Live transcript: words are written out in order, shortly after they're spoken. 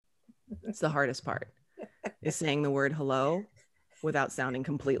It's the hardest part, is saying the word hello without sounding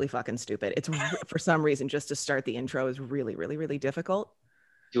completely fucking stupid. It's for some reason, just to start the intro is really, really, really difficult.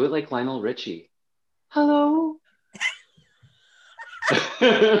 Do it like Lionel Richie. Hello.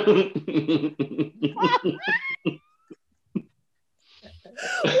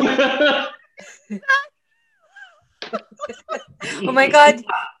 Oh my God,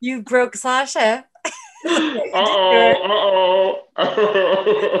 you broke Sasha. Come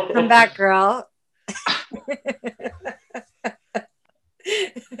back, girl.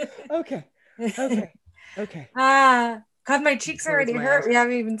 Okay. God, my cheeks already hurt. We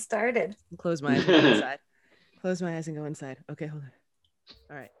haven't even started. Close my eyes and go inside. Close my eyes and go inside. Okay, hold on.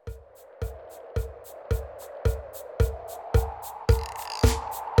 All right.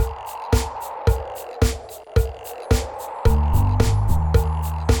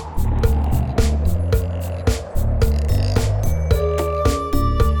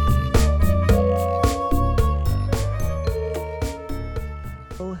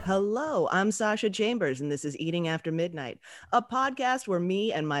 Hello, I'm Sasha Chambers, and this is Eating After Midnight, a podcast where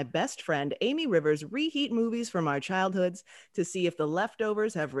me and my best friend, Amy Rivers, reheat movies from our childhoods to see if the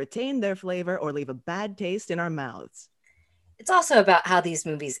leftovers have retained their flavor or leave a bad taste in our mouths. It's also about how these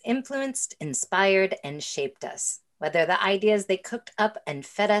movies influenced, inspired, and shaped us, whether the ideas they cooked up and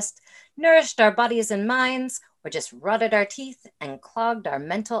fed us nourished our bodies and minds, or just rotted our teeth and clogged our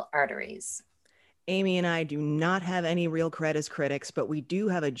mental arteries. Amy and I do not have any real cred as critics, but we do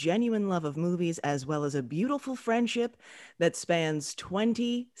have a genuine love of movies as well as a beautiful friendship that spans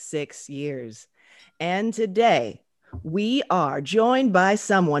 26 years. And today, we are joined by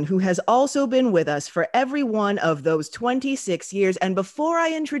someone who has also been with us for every one of those 26 years. And before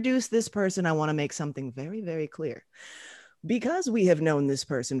I introduce this person, I want to make something very, very clear. Because we have known this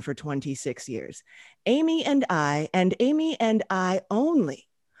person for 26 years, Amy and I only,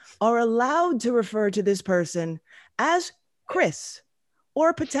 are allowed to refer to this person as Chris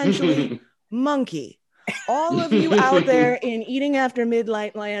or potentially Monkey. All of you out there in Eating After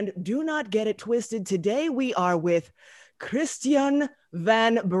Midnight Land, do not get it twisted. Today we are with Christian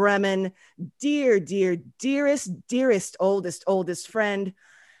Van Bremen, dearest, oldest friend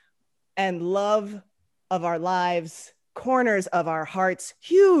and love of our lives, corners of our hearts,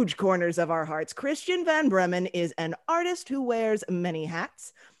 huge corners of our hearts. Christian Van Bremen is an artist who wears many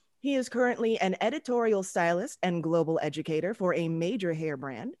hats. He is currently an editorial stylist and global educator for a major hair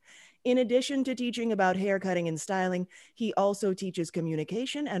brand. In addition to teaching about hair cutting and styling, he also teaches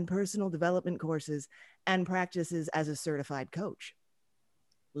communication and personal development courses and practices as a certified coach.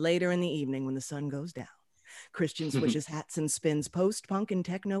 Later in the evening, when the sun goes down, Christian switches hats and spins post-punk and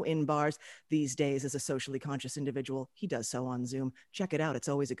techno in bars. These days, as a socially conscious individual, he does so on Zoom. Check it out. It's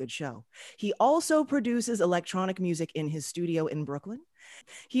always a good show. He also produces electronic music in his studio in Brooklyn.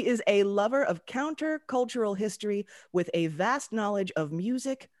 He is a lover of counter-cultural history with a vast knowledge of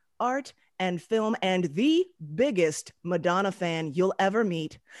music, art, and film, and the biggest Madonna fan you'll ever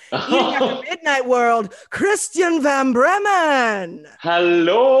meet. Eating After Midnight World, Christian Van Bremen.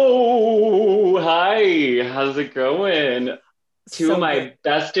 Hello. Hi. How's it going? Two of my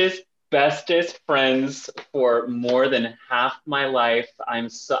bestest friends for more than half my life. I'm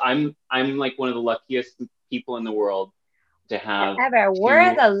like one of the luckiest people in the world to have.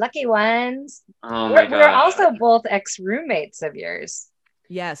 We're the lucky ones. Oh my God. We're also both ex-roommates of yours.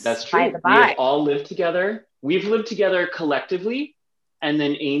 Yes. That's true. We have all lived together. We've lived together collectively. And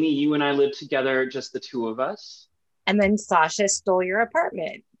then Amy, you and I lived together, just the two of us. And then Sasha stole your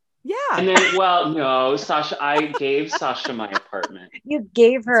apartment. Yeah. And then, well, no, Sasha, I gave Sasha my apartment. You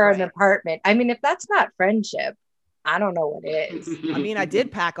gave her an apartment. I mean, if that's not friendship, I don't know what it is. I mean, I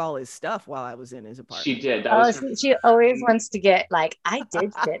did pack all his stuff while I was in his apartment. She did. She always wants to get like, I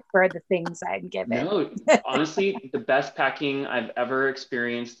did fit for the things I'm given. No, honestly, the best packing I've ever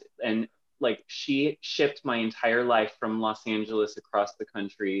experienced. And like, she shipped my entire life from Los Angeles across the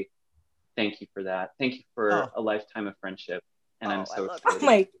country. Thank you for that. Thank you for a lifetime of friendship. And I'm so excited. Oh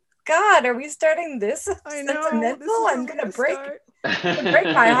my God, are we starting this? I know. Sentimental? I'm gonna break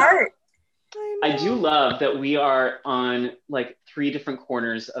my heart. I do love that we are on like 3 different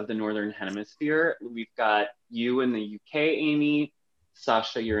corners of the Northern Hemisphere. We've got you in the UK, Amy.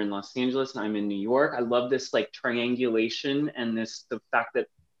 Sasha, you're in Los Angeles, and I'm in New York. I love this like triangulation and the fact that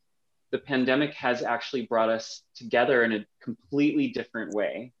the pandemic has actually brought us together in a completely different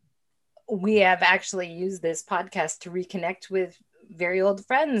way. We have actually used this podcast to reconnect with very old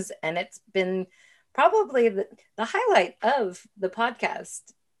friends, and it's been probably the highlight of the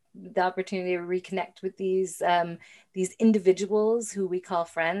podcast. The opportunity to reconnect with these individuals who we call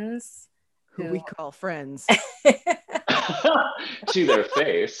friends. who we call friends. To their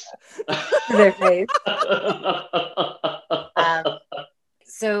face. To their face.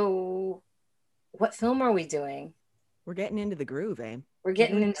 So what film are we doing? We're getting into the groove, Aim. We're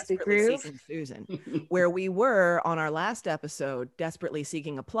getting into the groove. Seeking Susan, where we were on our last episode, desperately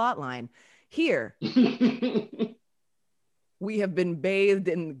seeking a plot line. Here, we have been bathed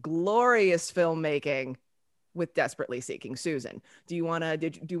in glorious filmmaking with Desperately Seeking Susan. Do you want to,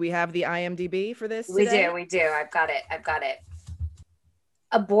 do we have the IMDb for this today? We do. I've got it.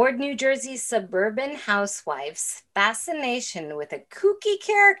 Aboard New Jersey's suburban housewife's fascination with a kooky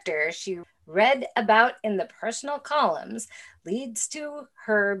character she read about in the personal columns leads to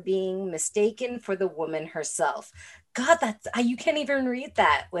her being mistaken for the woman herself. God, you can't even read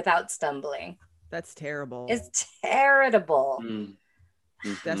that without stumbling. That's terrible. It's terrible.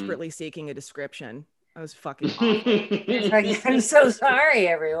 Mm-hmm. Desperately seeking a description. That was fucking awful. I'm so sorry,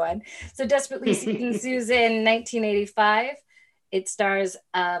 everyone. So Desperately Seeking Susan, 1985. It stars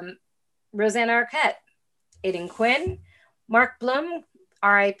Rosanna Arquette, Aidan Quinn, Mark Bloom,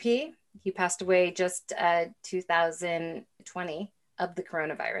 R.I.P. He passed away just 2020 of the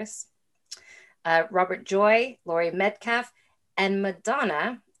coronavirus. Robert Joy, Laurie Metcalf, and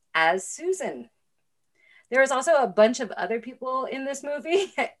Madonna as Susan. There is also a bunch of other people in this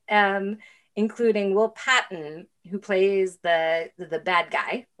movie, including Will Patton, who plays the bad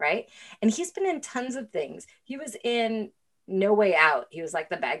guy, right? And he's been in tons of things. He was in No Way Out. He was like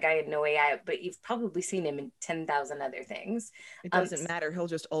the bad guy in No Way Out, but you've probably seen him in 10,000 other things. It doesn't matter. He'll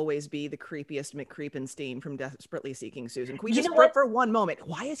just always be the creepiest McCreepenstein from Desperately Seeking Susan. Can we just for one moment,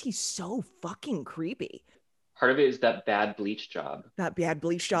 why is he so fucking creepy? Part of it is that bad bleach job. That bad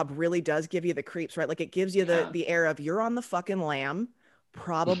bleach job really does give you the creeps, right? Like it gives you the air of you're on the fucking lam,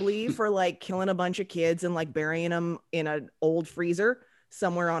 probably for like killing a bunch of kids and like burying them in an old freezer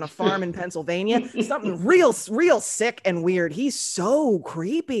somewhere on a farm in Pennsylvania. Something real sick and weird. He's so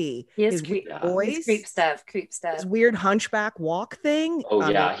creepy. He is voice, creep stuff. His weird hunchback walk thing. Oh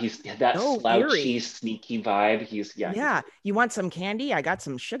yeah, he's that so slouchy, sneaky vibe. Yeah. You want some candy? I got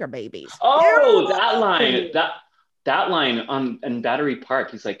some sugar babies. Oh, that line on Battery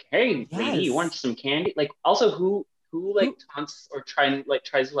Park. He's like, hey, lady, you want some candy? Like, also who like taunts or tries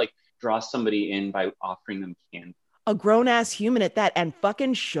to like draw somebody in by offering them candy? A grown-ass human at that, and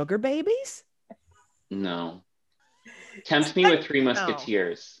fucking sugar babies? No. Tempt me with Three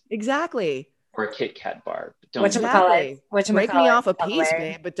Musketeers. Exactly. Or a Kit Kat bar. Whatchamacallit. Break me off a piece,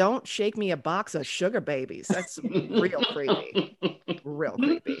 babe, but don't shake me a box of sugar babies. That's real creepy. Real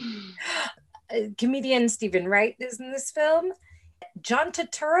creepy. Comedian Stephen Wright is in this film. John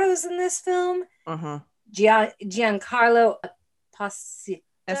Turturro's in this film. Giancarlo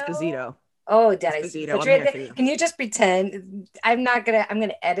Esposito. Oh, did I see? Can you just pretend? I'm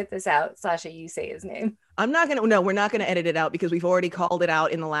gonna edit this out. Sasha, you say his name. We're not gonna edit it out because we've already called it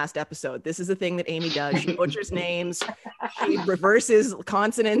out in the last episode. This is the thing that Amy does. She butchers names, she reverses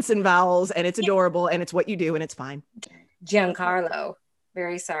consonants and vowels, and it's adorable, and it's what you do, and it's fine. Giancarlo.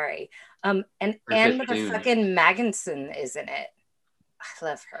 Very sorry. And Anne motherfucking Magnuson is in it. I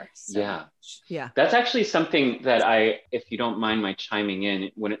love her. Yeah. That's actually something that if you don't mind my chiming in,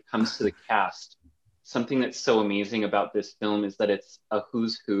 when it comes to the cast, something that's so amazing about this film is that it's a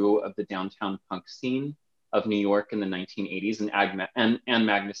who's who of the downtown punk scene of New York in the 1980s. And Anne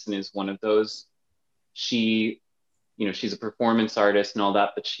Magnuson is one of those. She's a performance artist and all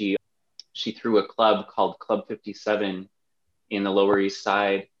that, but she threw a club called Club 57 in the Lower East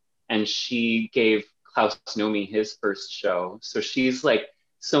Side, and she gave Klaus Nomi his first show. So she's like,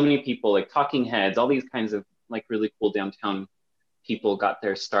 so many people like Talking Heads, all these kinds of like really cool downtown people got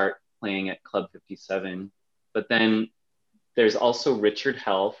their start playing at Club 57. But then there's also Richard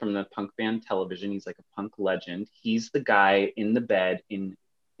Hell from the punk band Television. He's like a punk legend. He's the guy in the bed in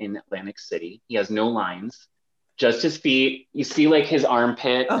Atlantic City. He has no lines, just his feet. You see like his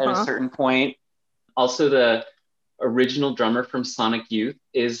armpit at a certain point. Also the original drummer from Sonic Youth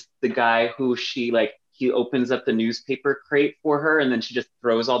is the guy who he opens up the newspaper crate for her, and then she just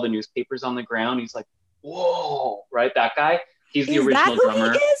throws all the newspapers on the ground. He's like, whoa, right? That guy. He's the original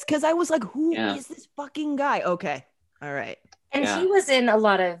drummer. He is? Because I was like, who is this fucking guy? Okay. All right. And he was in a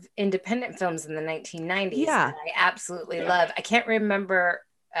lot of independent films in the 1990s that I absolutely love. I can't remember.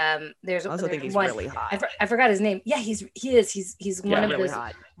 I also think he's really hot. I forgot his name. Yeah, he is. He's one of really those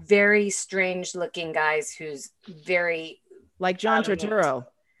very strange looking guys who's very like John Turturro.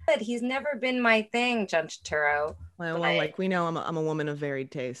 But he's never been my thing, John Turturro. Well, like we know, I'm a woman of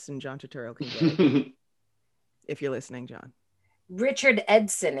varied tastes, and John Turturro can get it. If you're listening, John. Richard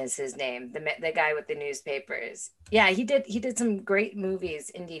Edson is his name, the guy with the newspapers. Yeah, he did some great movies,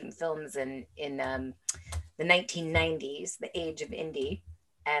 indie films in the 1990s, the age of indie,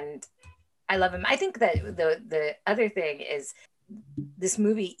 and I love him. I think that the other thing is this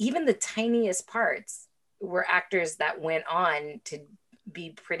movie, even the tiniest parts were actors that went on to be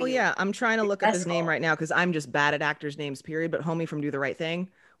pretty. Oh yeah, I'm trying to look up his name successful. right now because I'm just bad at actors' names, period. But homie from Do the Right Thing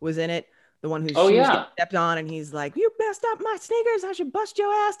was in it. The one whose Oh shoes yeah. get stepped on, and he's like, "You messed up my sneakers. I should bust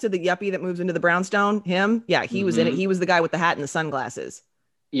your ass." To the yuppie that moves into the brownstone. Him, yeah, he was in it. Mhm. He was the guy with the hat and the sunglasses.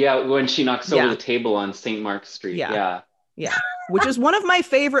 Yeah, when she knocks over Yeah, the table on St. Mark's Street. yeah, Yeah. yeah. Which is one of my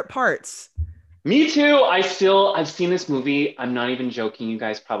favorite parts. Me too. I've seen this movie. I'm not even joking, you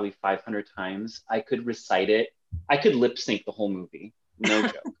guys, probably 500 times. I could recite it. I could lip sync the whole movie. No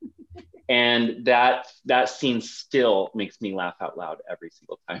joke. And that scene still makes me laugh out loud every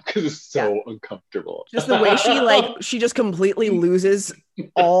single time because it's so uncomfortable. Just the way she just completely loses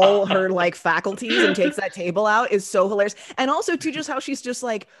all her like faculties and takes that table out is so hilarious. And also too, just how she's just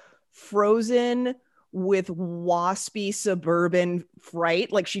like frozen with waspy suburban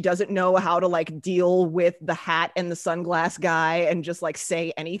fright. Like she doesn't know how to like deal with the hat and the sunglass guy and just like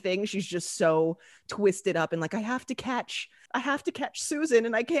say anything. She's just so twisted up and like, I have to catch Susan,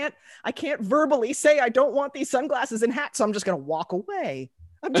 and I can't verbally say I don't want these sunglasses and hats, so I'm just gonna walk away.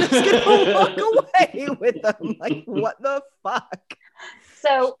 I'm just gonna walk away with them. Like, what the fuck?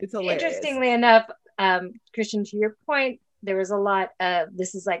 So It's hilarious. interestingly enough, Christian, to your point, there was a lot of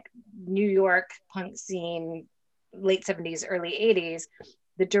this is like New York punk scene, late 70s, early 80s.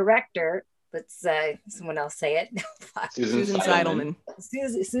 The director, let's someone else say it. Susan Seidelman.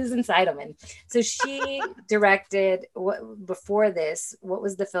 Susan Seidelman. So she directed before this. What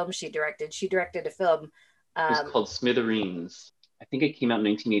was the film she directed? She directed a film. It was called Smithereens. I think it came out in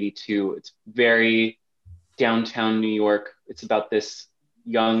 1982. It's very downtown New York. It's about this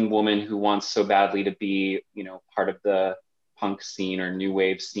young woman who wants so badly to be, part of the punk scene or new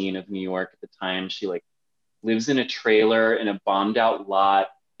wave scene of New York at the time. She like lives in a trailer in a bombed out lot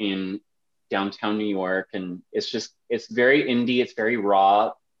in downtown New York. And it's very indie. It's very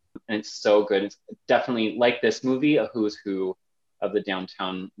raw and it's so good. It's definitely like this movie, a who's who of the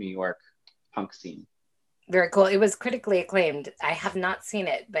downtown New York punk scene. Very cool. It was critically acclaimed. I have not seen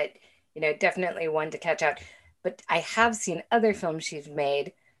it, but definitely one to catch out. But I have seen other films she's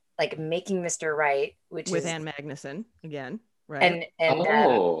made, like Making Mr. Right, which with is Anne Magnuson again, right? and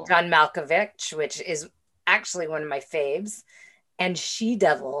John Malkovich, which is actually one of my faves, and She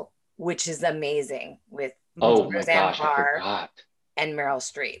Devil, which is amazing with Roseanne Barr and Meryl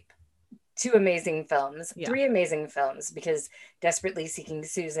Streep. Two amazing films, three amazing films, because Desperately Seeking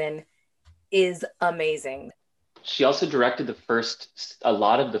Susan is amazing. She also directed a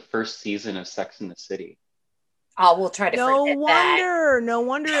lot of the first season of Sex and the City. Oh, we'll try to forget that. No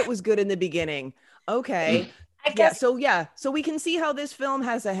wonder it was good in the beginning. Okay. I guess. So we can see how this film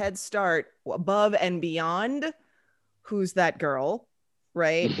has a head start above and beyond Who's That Girl,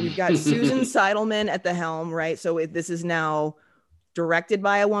 right? We've got Susan Seidelman at the helm, right? So this is now directed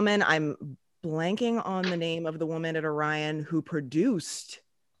by a woman. I'm blanking on the name of the woman at Orion who produced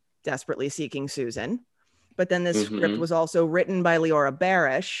Desperately Seeking Susan. But then this script was also written by Leora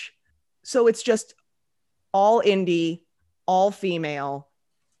Barish. So it's just all indie, all female,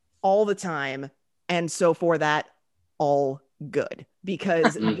 all the time. And so for that, all good.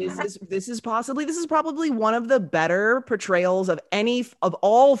 Because this is probably one of the better portrayals of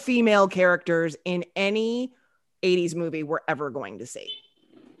all female characters in any 80s movie we're ever going to see.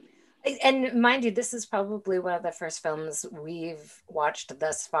 And mind you, this is probably one of the first films we've watched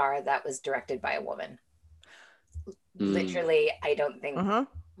thus far that was directed by a woman. Literally, I don't think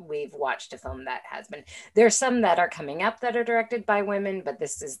we've watched a film that has been. There's some that are coming up that are directed by women, but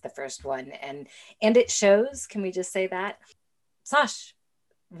this is the first one. And it shows. Can we just say that? Sash,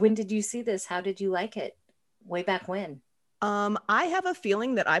 when did you see this? How did you like it? Way back when? I have a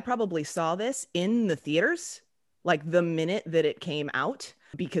feeling that I probably saw this in the theaters, like the minute that it came out.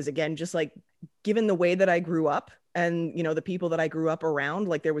 Because again, just like given the way that I grew up and, the people that I grew up around,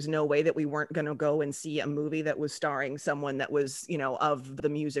 like there was no way that we weren't going to go and see a movie that was starring someone that was, of the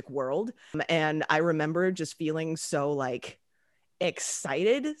music world. And I remember just feeling so like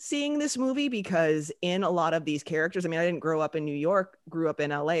excited seeing this movie because in a lot of these characters, I mean, I didn't grow up in New York, grew up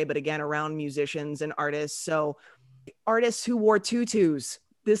in LA, but again, around musicians and artists. So artists who wore tutus,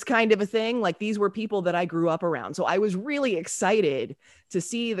 this kind of a thing, like these were people that I grew up around. So I was really excited to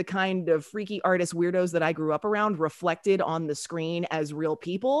see the kind of freaky artist weirdos that I grew up around reflected on the screen as real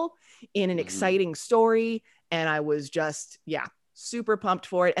people in an exciting story. And I was just, super pumped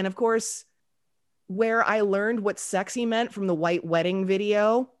for it. And of course, where I learned what sexy meant from the White Wedding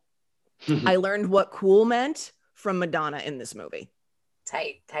video. I learned what cool meant from Madonna in this movie.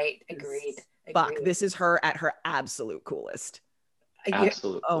 Tight. Agreed. Fuck, this is her at her absolute coolest.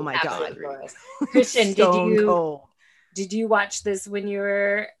 Absolutely. Oh my God. Christian, Cold. did you watch this when you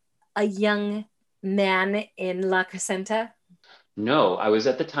were a young man in La Crescenta? No, I was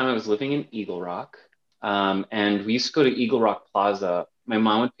living in Eagle Rock. And we used to go to Eagle Rock Plaza. My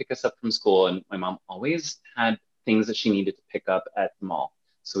mom would pick us up from school, and my mom always had things that she needed to pick up at the mall.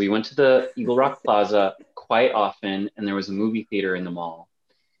 So we went to the Eagle Rock Plaza quite often, and there was a movie theater in the mall.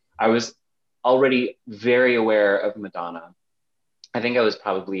 I was already very aware of Madonna. I think I was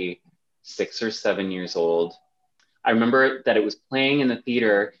probably 6 or 7 years old. I remember that it was playing in the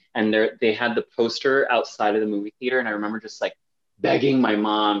theater, and they had the poster outside of the movie theater, and I remember just like begging my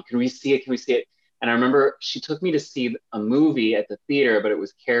mom, can we see it? Can we see it? And I remember she took me to see a movie at the theater, but it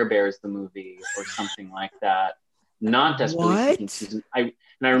was Care Bears the movie or something like that. Not Desperately Seeking Susan. And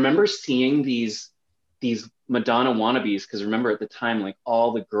I remember seeing these Madonna wannabes, because remember at the time, like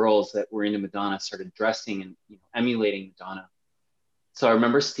all the girls that were into Madonna started dressing and emulating Madonna. So I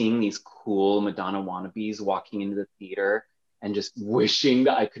remember seeing these cool Madonna wannabes walking into the theater and just wishing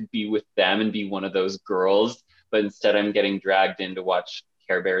that I could be with them and be one of those girls. But instead I'm getting dragged in to watch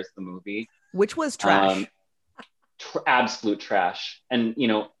Care Bears the movie. Which was trash. Absolute trash. And,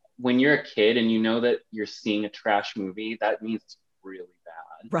 when you're a kid and you know that you're seeing a trash movie, that means it's really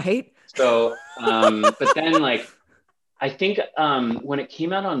bad. Right. So, but then I think when it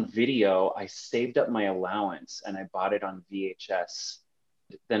came out on video, I saved up my allowance and I bought it on VHS.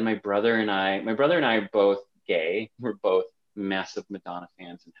 Then my brother and I are both gay. We're both massive Madonna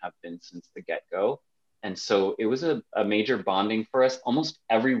fans and have been since the get-go. And so it was a major bonding for us. Almost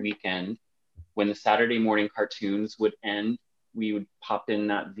every weekend when the Saturday morning cartoons would end, we would pop in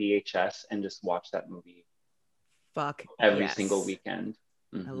that VHS and just watch that movie. Fuck. Every single weekend.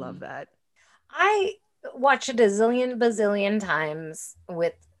 Mm-hmm. I love that. I watched it a bazillion times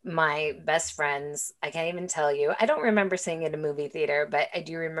with my best friends. I can't even tell you. I don't remember seeing it in a movie theater, but I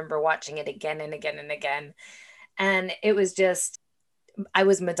do remember watching it again and again and again. And it was just, I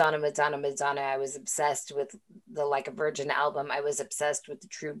was Madonna. I was obsessed with the Like a Virgin album. I was obsessed with the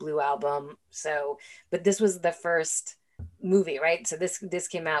True Blue album. So, but this was the first movie, right? So this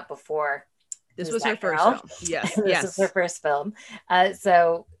came out before. This was her first film. Yes. This was her first film.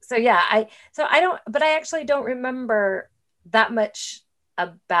 So yeah, I actually don't remember that much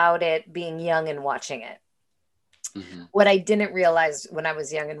about it being young and watching it. Mm-hmm. What I didn't realize when I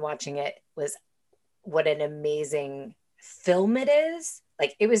was young and watching it was what an amazing film it is.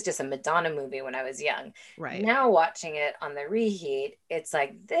 Like, it was just a Madonna movie when I was young. Right. Now watching it on the reheat, it's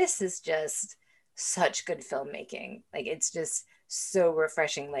like, this is just such good filmmaking. Like, it's just so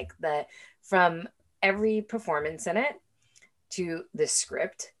refreshing. Like, from every performance in it to the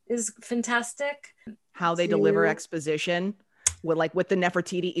script is fantastic. How they deliver exposition with the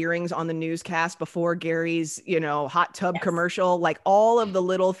Nefertiti earrings on the newscast before Gary's, hot tub commercial, like all of the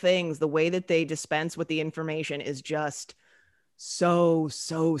little things, the way that they dispense with the information is just so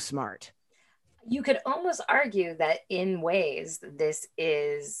smart. You could almost argue that in ways this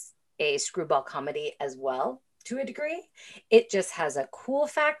is a screwball comedy as well, to a degree. It just has a cool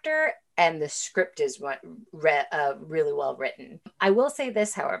factor, and the script is really well written. I will say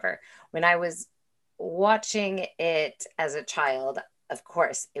this, however, when I was watching it as a child, of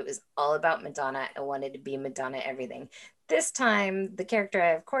course, it was all about Madonna. I wanted to be Madonna everything. This time, the character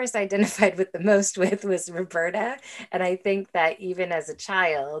I, of course, identified with the most with was Roberta. And I think that even as a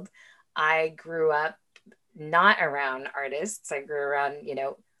child, I grew up not around artists. I grew around,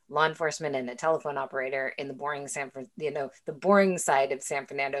 law enforcement and a telephone operator in the boring the boring side of San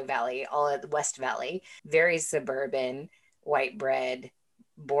Fernando Valley, all at the West Valley, very suburban, white bread,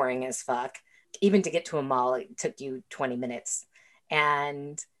 boring as fuck. Even to get to a mall, it took you 20 minutes.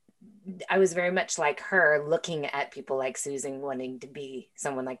 And I was very much like her, looking at people like Susan, wanting to be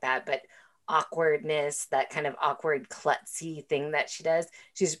someone like that. But awkwardness, that kind of awkward, klutzy thing that she does,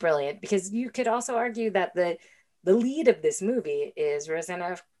 she's brilliant. Because you could also argue that the lead of this movie is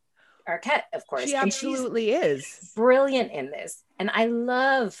Rosanna Arquette, of course. She absolutely is. Brilliant in this. And I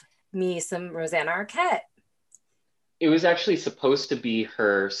love me some Rosanna Arquette. It was actually supposed to be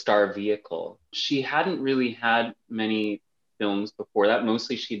her star vehicle. She hadn't really had many films before that.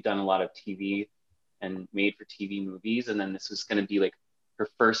 Mostly she'd done a lot of TV and made for TV movies. And then this was going to be like her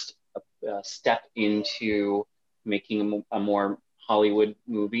first step into making a more Hollywood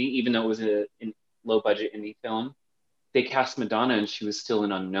movie, even though it was a low budget indie film. They cast Madonna and she was still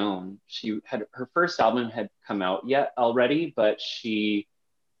an unknown. Her first album had come out yet already, but she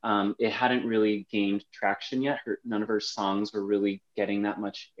it hadn't really gained traction yet. None of her songs were really getting that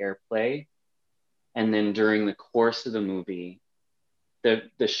much airplay. And then during the course of the movie,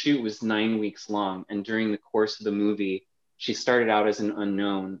 the shoot was 9 weeks long. And during the course of the movie, she started out as an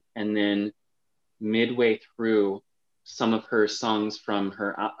unknown. And then midway through, some of her songs from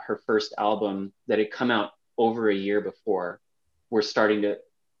her first album that had come out over a year before were starting to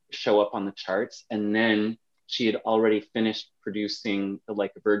show up on the charts. And then she had already finished producing the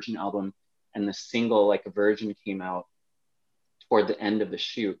Like a Virgin album, and the single Like a Virgin came out toward the end of the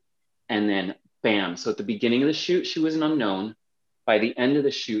shoot. And then bam. So at the beginning of the shoot, she was an unknown. By the end of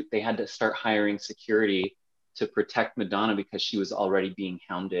the shoot, they had to start hiring security to protect Madonna because she was already being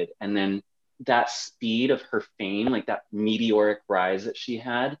hounded. And then that speed of her fame, like that meteoric rise that she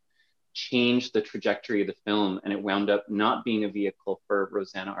had, changed the trajectory of the film. And it wound up not being a vehicle for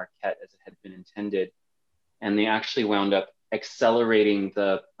Rosanna Arquette as it had been intended. And they actually wound up accelerating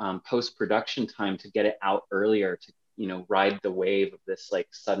the post-production time to get it out earlier to, you know, ride the wave of this like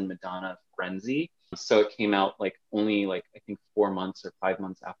sudden Madonna frenzy. So it came out like only like, I think 4 months or 5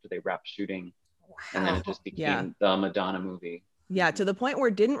 months after they wrapped shooting. Wow. And then it just became the Madonna movie. Yeah, to the point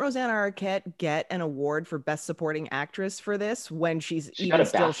where didn't Rosanna Arquette get an award for Best Supporting Actress for this when she got a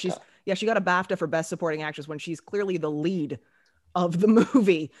BAFTA for Best Supporting Actress when she's clearly the lead of the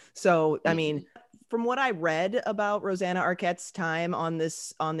movie. So, I mean, from what I read about Rosanna Arquette's time on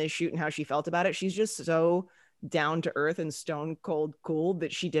this shoot and how she felt about it, she's just so down to earth and stone cold cool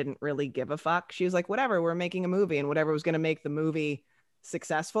that she didn't really give a fuck. She was like, whatever, we're making a movie, and whatever was going to make the movie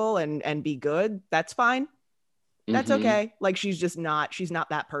successful and be good, that's fine. That's okay. Like she's not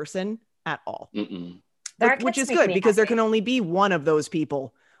that person at all. Which is good because there can only be one of those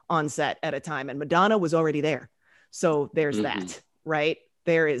people on set at a time. And Madonna was already there. So there's that, right?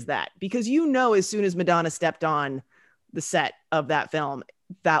 There is that. Because you know, as soon as Madonna stepped on the set of that film,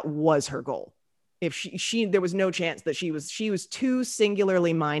 that was her goal. If she there was no chance that she was too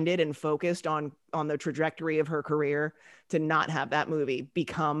singularly minded and focused on the trajectory of her career to not have that movie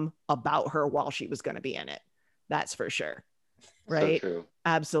become about her while she was going to be in it. That's for sure. Right? So true.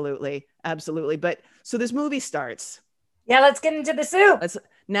 Absolutely. But so this movie starts. Yeah, let's get into the soup.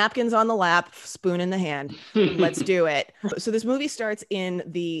 Napkins on the lap, spoon in the hand. Let's do it. So this movie starts in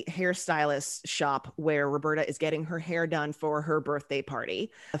the hairstylist shop where Roberta is getting her hair done for her birthday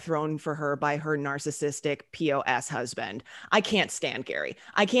party, thrown for her by her narcissistic POS husband. I can't stand Gary.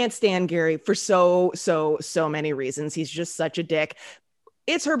 For so many reasons. He's just such a dick.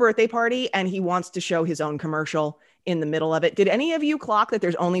 It's her birthday party and he wants to show his own commercial in the middle of it. Did any of you clock that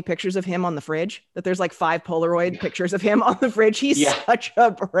there's only pictures of him on the fridge? That there's like 5 Polaroid pictures of him on the fridge? He's such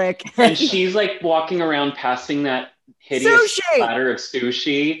a prick. And she's like walking around passing that hideous platter of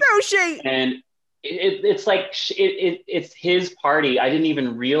sushi. And it's like, it's his party. I didn't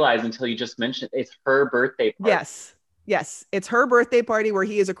even realize until you just mentioned it. It's her birthday party. Yes, it's her birthday party where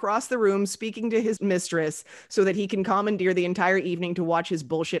he is across the room speaking to his mistress so that he can commandeer the entire evening to watch his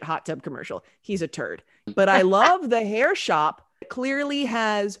bullshit hot tub commercial. He's a turd. But I love the hair shop. It clearly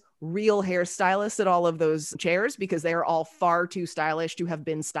has real hairstylists at all of those chairs because they are all far too stylish to have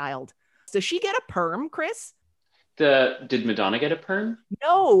been styled. Does she get a perm, Chris? Did Madonna get a perm?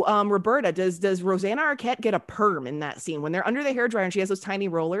 No, Roberta. Does Rosanna Arquette get a perm in that scene when they're under the hairdryer and she has those tiny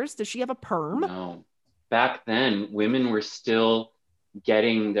rollers? Does she have a perm? No. Back then, women were still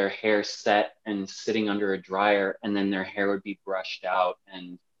getting their hair set and sitting under a dryer, and then their hair would be brushed out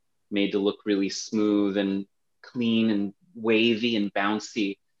and made to look really smooth and clean and wavy and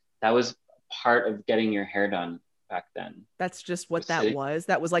bouncy. That was part of getting your hair done back then. That's just what that was.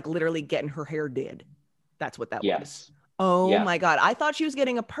 That was like literally getting her hair did. That's what that was. Oh my God. I thought she was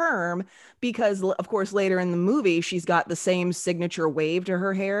getting a perm because, of course, later in the movie, she's got the same signature wave to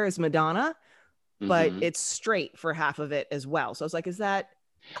her hair as Madonna. But it's straight for half of it as well. So I was like, is that?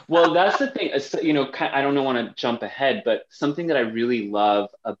 Well, that's the thing. You know, I don't want to jump ahead, but something that I really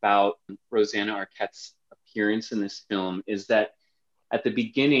love about Rosanna Arquette's appearance in this film is that at the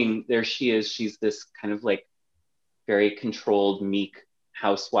beginning, there she is. She's this kind of like very controlled, meek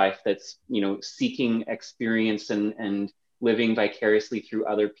housewife that's, you know, seeking experience and living vicariously through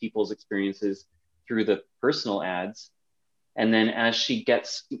other people's experiences through the personal ads. And then as she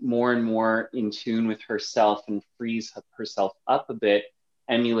gets more and more in tune with herself and frees herself up a bit,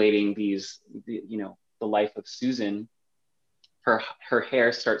 emulating the life of Susan, her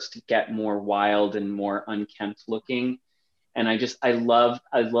hair starts to get more wild and more unkempt looking. And I love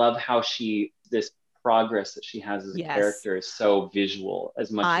how this progress that she has as a character is so visual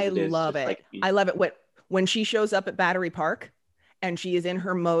as much as it is. I love it. When she shows up at Battery Park and she is in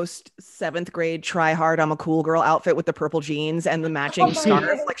her most 7th grade try hard I'm a cool girl outfit with the purple jeans and the matching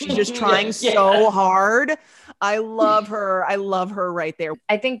scarf. Like she's just trying so hard. I love her right there.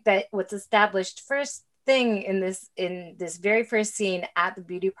 I think that what's established first thing in this very first scene at the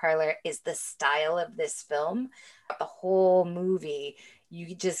beauty parlor is the style of this film. The whole movie,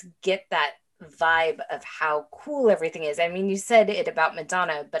 you just get that vibe of how cool everything is. I mean, you said it about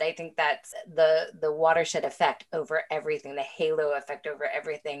Madonna, but I think that's the watershed effect over everything, the halo effect over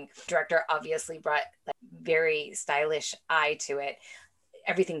everything. Director obviously brought like very stylish eye to it.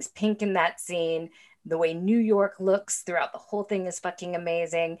 Everything's pink in that scene. The way New York looks throughout the whole thing is fucking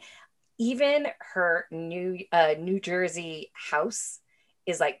amazing. Even her New Jersey house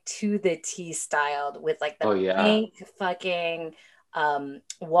is like to the T styled with like the pink fucking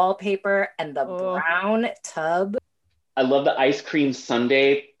wallpaper and the brown tub. I love the ice cream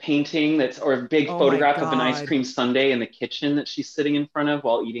sundae painting or a big photograph of an ice cream sundae in the kitchen that she's sitting in front of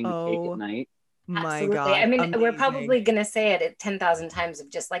while eating the cake at night. Absolutely. God, I mean, amazing. We're probably going to say it 10,000 times of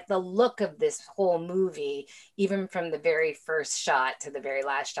just like the look of this whole movie, even from the very first shot to the very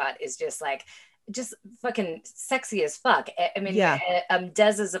last shot, is just fucking sexy as fuck. I mean,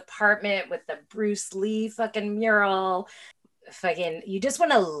 Dez's apartment with the Bruce Lee fucking mural, fucking, you just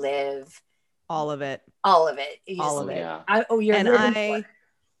want to live. All of it. Yeah.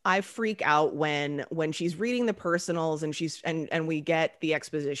 I freak out when she's reading the personals and we get the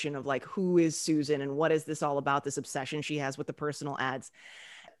exposition of like, who is Susan and what is this all about, this obsession she has with the personal ads.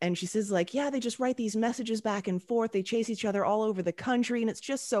 And she says like, yeah, they just write these messages back and forth. They chase each other all over the country and it's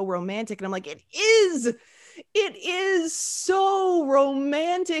just so romantic. And I'm like, it is so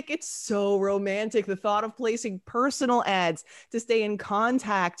romantic. It's so romantic. The thought of placing personal ads to stay in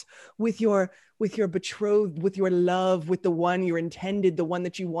contact with your betrothed, with your love, with the one you're intended, the one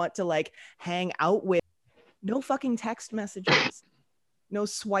that you want to like hang out with. No fucking text messages, no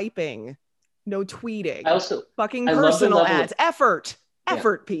swiping, no tweeting. Fucking personal ads.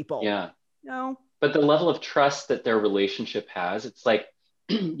 Effort, people. Yeah. No. But the level of trust that their relationship has, it's like,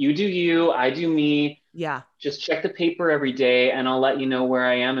 you do you, I do me. Yeah. Just check the paper every day and I'll let you know where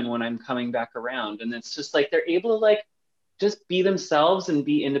I am and when I'm coming back around. And it's just like, they're able to like, just be themselves and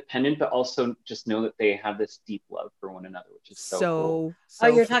be independent, but also just know that they have this deep love for one another, which is so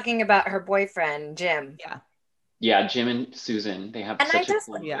cool. You're talking about her boyfriend, Jim. Yeah, Jim and Susan, they have such a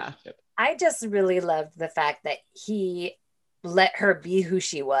cool relationship. I just really loved the fact that he let her be who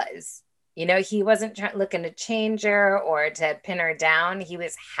she was. You know, he wasn't looking to change her or to pin her down. He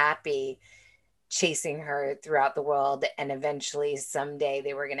was happy chasing her throughout the world. And eventually someday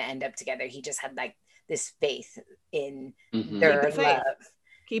they were going to end up together. He just had like this faith in their love.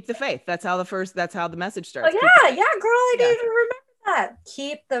 Keep the faith. That's how the message starts. Oh yeah, girl, I didn't even remember that.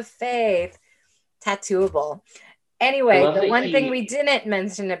 Keep the faith. Tattooable. Anyway, the one thing we didn't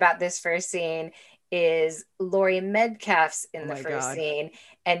mention about this first scene is Laurie Metcalf's in the first scene,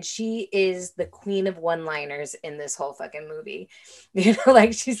 and she is the queen of one-liners in this whole fucking movie. You know,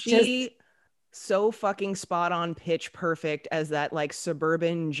 like she's just so fucking spot on, pitch perfect as that like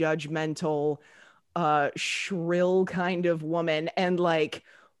suburban judgmental shrill kind of woman. And like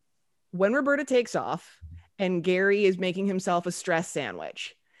when Roberta takes off and Gary is making himself a stress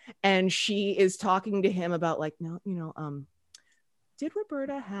sandwich and she is talking to him about like, no, you know, did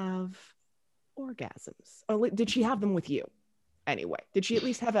Roberta have orgasms? Or did she have them with you? Anyway, did she at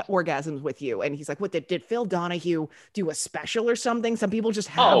least have orgasms with you? And he's like, what, did Phil Donahue do a special or something? Some people just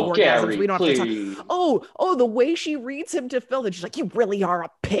have orgasms. Gary, we don't have to talk. Oh, the way she reads him to Phil, that she's like, you really are a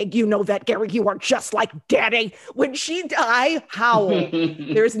pig. You know that, Gary, you are just like Daddy. When I howl.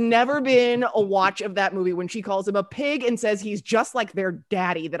 There's never been a watch of that movie when she calls him a pig and says he's just like their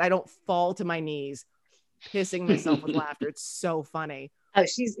daddy that I don't fall to my knees, pissing myself with laughter. It's so funny. Oh,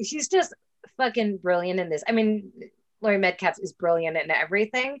 she's just fucking brilliant in this. I mean, Laurie Metcalf is brilliant in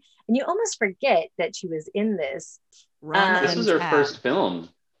everything, and you almost forget that she was in this. This was her first film.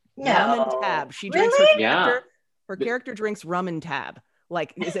 No. Rum and Tab. She drinks her character drinks rum and Tab.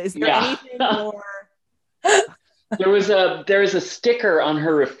 Like, is there anything more? There was a sticker on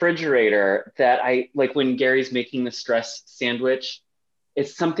her refrigerator that I like when Gary's making the stress sandwich.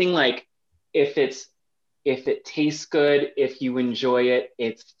 It's something like, if it tastes good, if you enjoy it,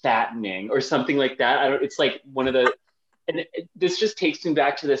 it's fattening, or something like that. It's like one of the, and this just takes me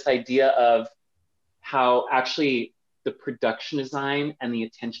back to this idea of how actually the production design and the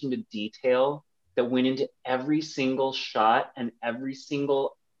attention to detail that went into every single shot and every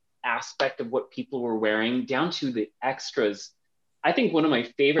single aspect of what people were wearing, down to the extras. I think one of my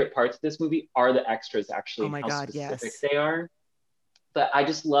favorite parts of this movie are the extras, actually. Oh my God, specific they are. But I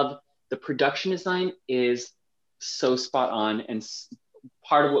just love the production design is so spot on and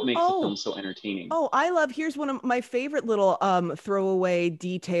part of what makes the film so entertaining. Here's one of my favorite little throwaway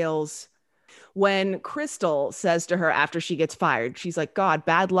details. When Crystal says to her after she gets fired, she's like, God,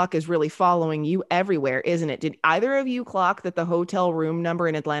 bad luck is really following you everywhere, isn't it? Did either of you clock that the hotel room number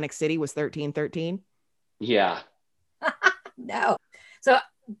in Atlantic City was 1313? Yeah. No. So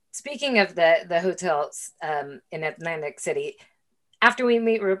speaking of the hotels in Atlantic City, after we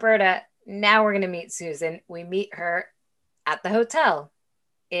meet Roberta, now we're going to meet Susan. We meet her at the hotel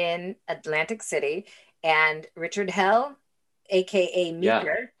in Atlantic City, and Richard Hell, aka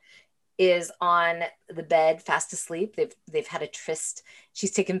Meeker, is on the bed fast asleep. They've had a tryst.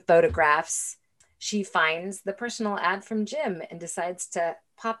 She's taken photographs. She finds the personal ad from Jim and decides to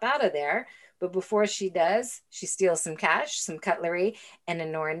pop out of there. But before she does, she steals some cash, some cutlery, and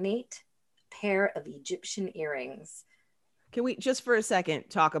an ornate pair of Egyptian earrings. Can we just for a second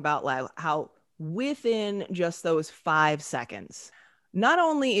talk about how within just those 5 seconds, not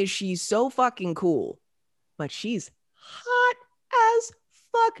only is she so fucking cool, but she's hot as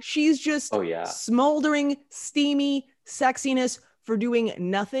fuck. She's just smoldering, steamy sexiness for doing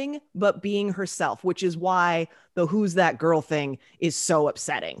nothing but being herself, which is why the who's that girl thing is so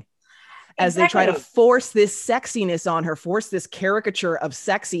upsetting. As they try to force this sexiness on her, force this caricature of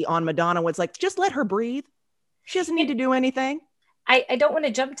sexy on Madonna, it's like, just let her breathe. She doesn't need to do anything. I don't want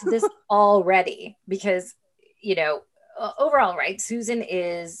to jump to this already because, overall, right, Susan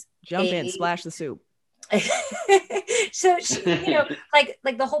is... Jump in, splash the soup. So she,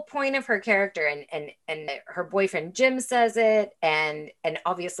 like the whole point of her character and her boyfriend Jim says it, and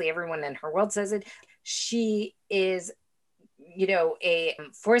obviously everyone in her world says it. She is, a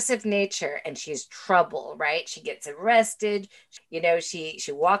force of nature, and she's trouble, right? She gets arrested.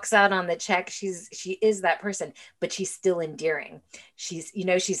 She walks out on the check. She is that person, but she's still endearing. She's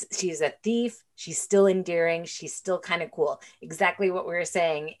a thief. She's still endearing. She's still kind of cool. Exactly what we were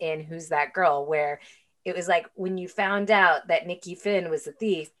saying in Who's That Girl, where it was like when you found out that Nikki Finn was a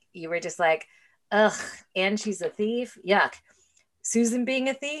thief, you were just like, ugh, and she's a thief? Yuck. Susan being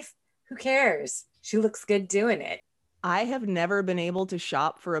a thief? Who cares? She looks good doing it. I have never been able to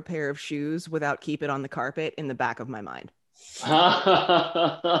shop for a pair of shoes without keep it on the carpet in the back of my mind. Can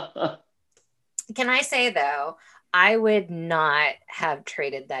I say, though, I would not have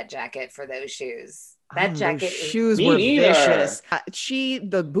traded that jacket for those shoes. That jacket shoes were vicious.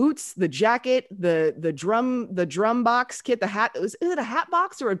 The boots, the jacket, the drum box kit, the hat. Is it a hat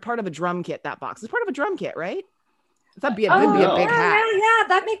box or a part of a drum kit? That box. It's part of a drum kit, right? That'd be a big hat. Yeah,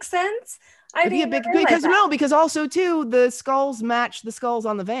 that makes sense. It'd be a big because also too the skulls match the skulls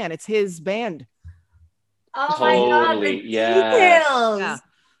on the van. It's his band. Oh my god, the details. Yeah.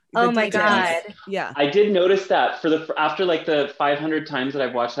 Oh my god. Yeah. I did notice that after like the 500 times that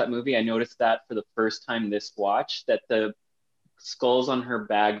I've watched that movie, I noticed that for the first time this watch, that the skulls on her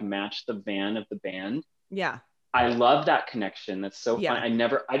bag match the van of the band. Yeah. I love that connection. That's so fun.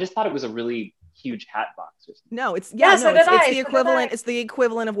 I just thought it was a really huge hat box or something. No, it's the equivalent. It's the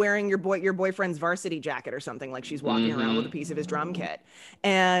equivalent of wearing your boyfriend's varsity jacket or something. Like she's walking around with a piece of his drum kit,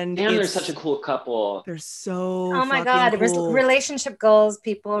 and they're such a cool couple. They're so oh my god, cool. Relationship goals,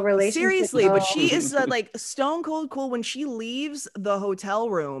 people. Seriously, but she is like stone cold cool when she leaves the hotel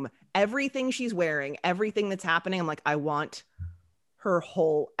room. Everything she's wearing, everything that's happening, I'm like, I want her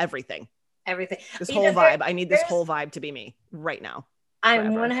whole everything. This whole vibe. I need this whole vibe to be me right now.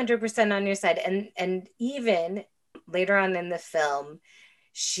 I'm 100% on your side. And even later on in the film,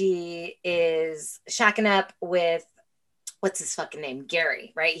 she is shacking up with, what's his fucking name?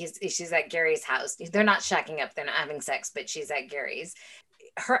 Gary, right? She's at Gary's house. They're not shacking up. They're not having sex, but she's at Gary's.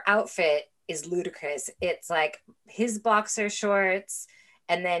 Her outfit is ludicrous. It's like his boxer shorts,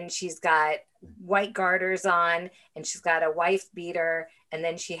 and then she's got white garters on, and she's got a wife beater, and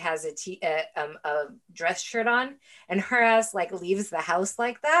then she has a dress shirt on, and her ass like leaves the house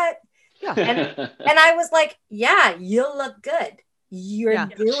like that. Yeah. And I was like, yeah, you look good. You're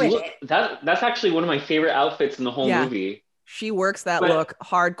doing it. That's actually one of my favorite outfits in the whole movie. She works that look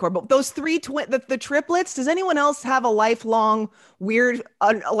hardcore. But those three the triplets, does anyone else have a lifelong weird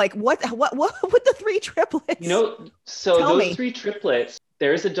like what with the three triplets? Those three triplets,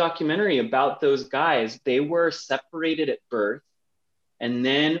 there's a documentary about those guys. They were separated at birth and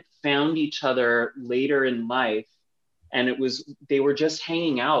then found each other later in life. And they were just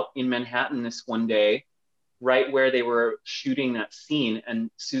hanging out in Manhattan this one day, right where they were shooting that scene.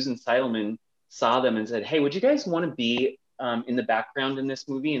 And Susan Seidelman saw them and said, hey, would you guys want to be in the background in this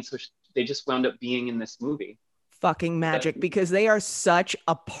movie? And so they just wound up being in this movie. Fucking magic, because they are such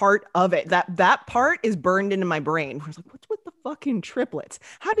a part of it. That part is burned into my brain. I was like, what the fucking triplets.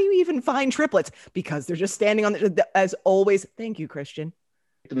 How do you even find triplets? Because they're just standing on as always. Thank you, Christian.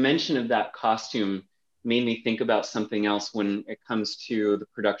 The mention of that costume made me think about something else when it comes to the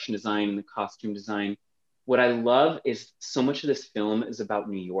production design and the costume design. What I love is so much of this film is about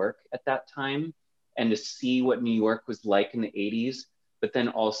New York at that time, and to see what New York was like in the 80s, but then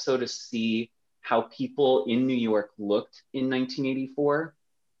also to see how people in New York looked in 1984.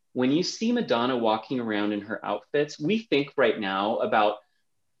 When you see Madonna walking around in her outfits, we think right now about,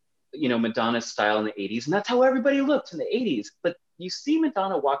 Madonna's style in the 80s, and that's how everybody looked in the 80s. But you see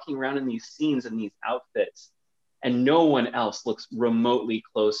Madonna walking around in these scenes in these outfits, and no one else looks remotely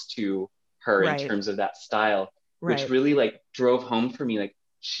close to her in terms of that style, which really like drove home for me. Like,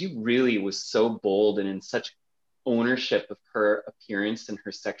 she really was so bold and in such ownership of her appearance and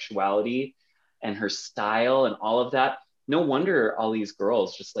her sexuality and her style and all of that. No wonder all these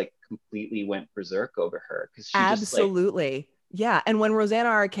girls just like completely went berserk over her, because she absolutely. Yeah. And when Rosanna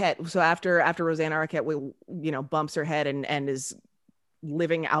Arquette, so after Rosanna Arquette, bumps her head and is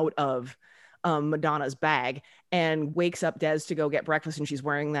living out of Madonna's bag and wakes up Des to go get breakfast, and she's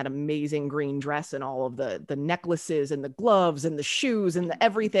wearing that amazing green dress and all of the necklaces and the gloves and the shoes and the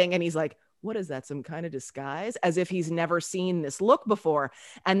everything. And he's like, what is that? Some kind of disguise? As if he's never seen this look before.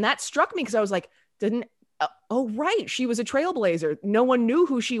 And that struck me because I was like, oh, right. She was a trailblazer. No one knew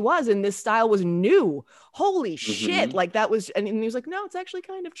who she was. And this style was new. Holy shit. Like that was, and he was like, no, it's actually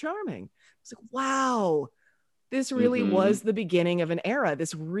kind of charming. It's like, wow, this really was the beginning of an era.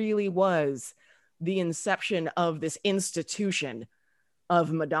 This really was the inception of this institution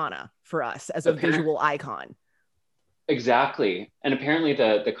of Madonna for us as a visual icon. Exactly. And apparently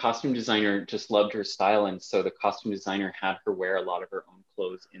the costume designer just loved her style. And so the costume designer had her wear a lot of her own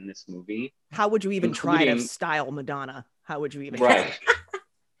clothes in this movie. How would you even try to style Madonna? How would you even? Right.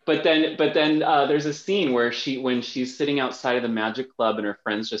 But then there's a scene where when she's sitting outside of the Magic Club and her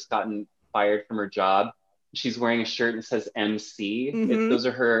friend's just gotten fired from her job, she's wearing a shirt that says MC. Those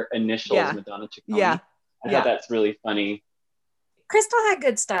are her initials, Madonna Ciccone. I thought that's really funny. Crystal had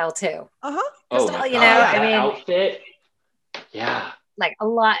good style too. Crystal, outfit. Yeah. Like a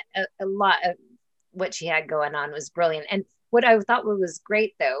lot of what she had going on was brilliant. And what I thought was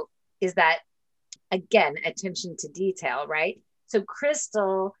great though is that, again, attention to detail, right? So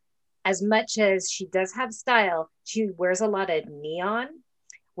Crystal, as much as she does have style, she wears a lot of neon,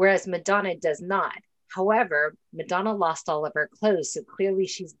 whereas Madonna does not. However, Madonna lost all of her clothes, so clearly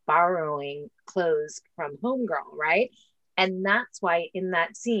she's borrowing clothes from Homegirl, right? And that's why in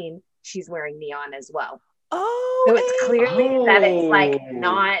that scene, she's wearing neon as well. Oh, so it's clearly that it's like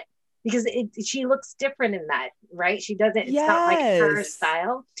not, because she looks different in that, right? She doesn't, it's not like her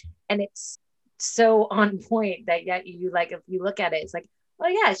style. And it's so on point that yet you like, if you look at it, it's like, oh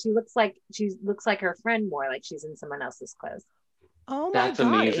yeah, she looks like her friend more, like she's in someone else's clothes. Oh my God,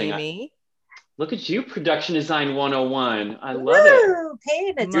 amazing, Amy. Look at you, production design 101. I love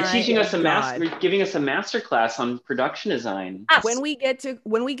it. You're teaching us you're giving us a master class on production design. When we get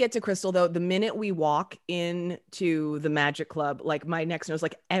to Crystal though, the minute we walk into the Magic Club, like my next note is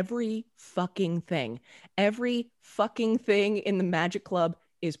like every fucking thing in the Magic Club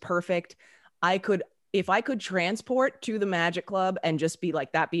is perfect. If I could transport to the Magic Club and just be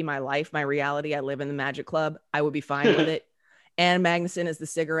like, that be my life, my reality, I live in the Magic Club, I would be fine with it. Anne Magnuson is the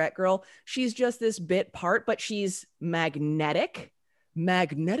cigarette girl. She's just this bit part, but she's magnetic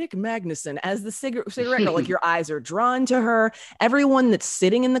Magnuson as the cigarette girl. Like your eyes are drawn to her. Everyone that's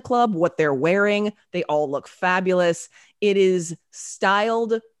sitting in the club, what they're wearing, they all look fabulous. It is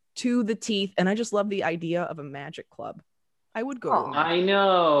styled to the teeth. And I just love the idea of a Magic Club. I would go. I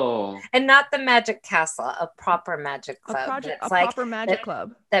know. And not the Magic Castle, a proper Magic Club. A proper Magic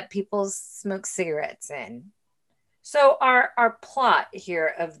Club that people smoke cigarettes in. So our plot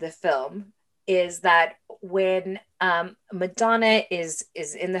here of the film is that when Madonna is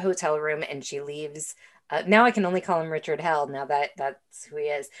in the hotel room and she leaves, now I can only call him Richard Hell, now that's who he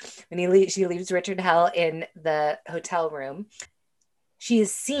is. When she leaves Richard Hell in the hotel room, she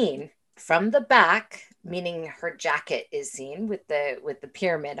is seen from the back, meaning her jacket is seen with the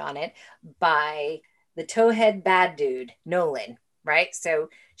pyramid on it, by the towhead bad dude, Nolan. Right? So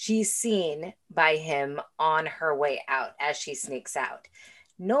she's seen by him on her way out as she sneaks out.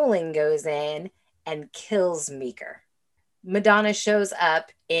 Nolan goes in and kills Meeker. Madonna shows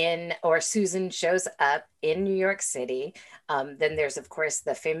up Susan shows up in New York City. Then there's, of course,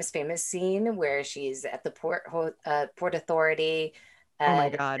 the famous scene where she's at the Port Authority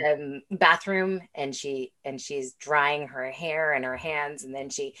bathroom, and she's drying her hair and her hands, and then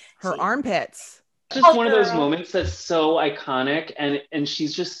her armpits. Just one of those moments that's so iconic, and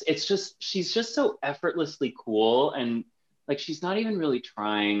she's just so effortlessly cool, and Like, she's not even really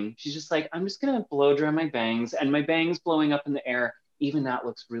trying. She's just like, I'm just gonna blow dry my bangs, and my bangs blowing up in the air, even that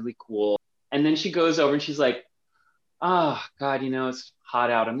looks really cool. And then she goes over and she's like, oh God, it's hot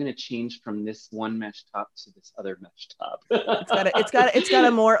out. I'm gonna change from this one mesh top to this other mesh top. It's got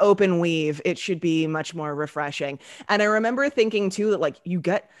a more open weave. It should be much more refreshing. And I remember thinking too that like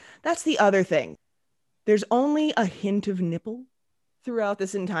that's the other thing. There's only a hint of nipple throughout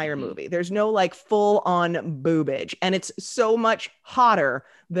this entire movie. There's no like full on boobage, and it's so much hotter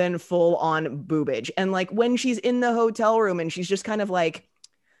than full on boobage. And like when she's in the hotel room and she's just kind of like,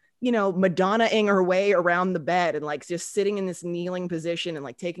 Madonna-ing her way around the bed and like just sitting in this kneeling position and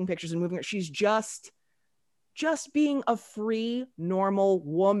like taking pictures and moving her. She's just being a free, normal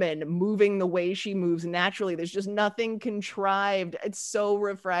woman moving the way she moves naturally. There's just nothing contrived. It's so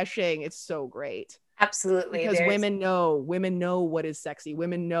refreshing. It's so great. Absolutely. Because women know what is sexy.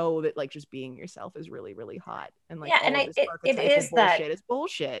 Women know that like just being yourself is really, really hot. And like it is bullshit. that It's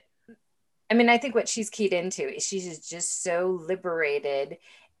bullshit. I mean, I think what she's keyed into is she's just so liberated.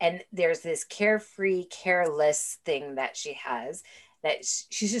 And there's this carefree, careless thing that she has that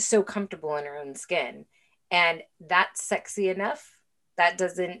she's just so comfortable in her own skin. And that's sexy enough.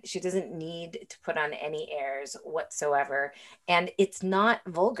 She doesn't need to put on any airs whatsoever. And it's not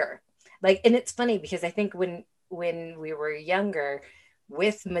vulgar. Like, and it's funny because I think when we were younger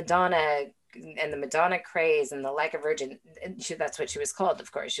with Madonna and the Madonna craze and the Like a Virgin, that's what she was called,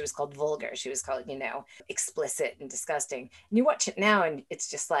 of course. She was called vulgar. She was called, explicit and disgusting. And you watch it now and it's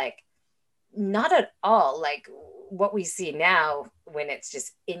just like, not at all like what we see now when it's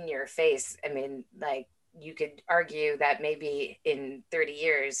just in your face. I mean, like, you could argue that maybe in 30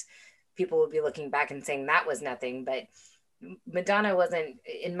 years, people will be looking back and saying that was nothing. But Madonna wasn't,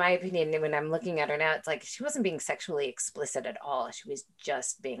 in my opinion, when I'm looking at her now, it's like she wasn't being sexually explicit at all. She was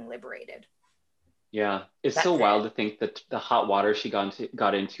just being liberated. Yeah, it's so wild to think that the hot water she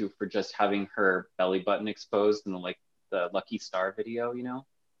got into for just having her belly button exposed in the Lucky Star video,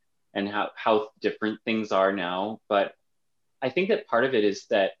 and how different things are now. But I think that part of it is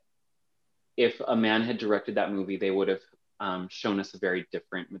that if a man had directed that movie, they would have shown us a very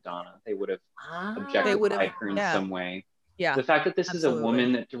different Madonna. They would have objectified her in some way. Yeah. The fact that this is a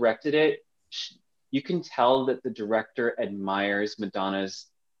woman that directed it, you can tell that the director admires Madonna's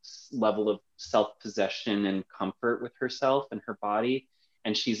level of self-possession and comfort with herself and her body,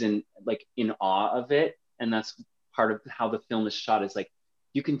 and she's in awe of it. And that's part of how the film is shot, is like,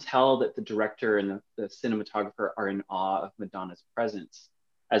 you can tell that the director and the cinematographer are in awe of Madonna's presence,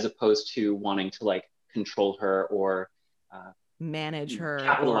 as opposed to wanting to like control her or manage her,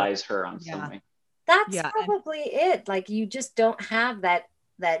 capitalize her on some way. That's probably it. Like, you just don't have that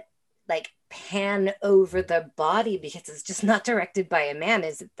like pan over the body because it's just not directed by a man.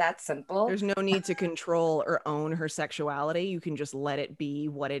 Is it that simple? There's no need to control or own her sexuality. You can just let it be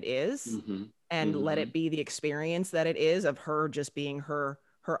what it is, and let it be the experience that it is of her just being her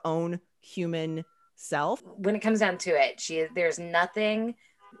own human self. When it comes down to it, there's nothing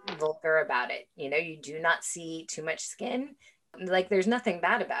vulgar about it. You do not see too much skin. Like, there's nothing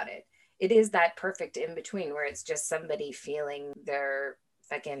bad about it. It is that perfect in between where it's just somebody feeling their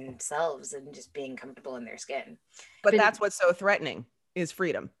fucking selves and just being comfortable in their skin. But that's what's so threatening, is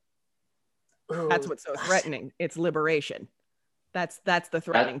freedom. Ooh, that's what's so threatening. It's liberation. That's the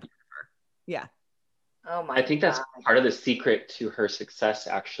threatening part of her. Yeah. Oh my! I think that's part of the secret to her success,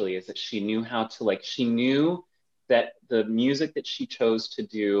 actually, is that she knew how to she knew that the music that she chose to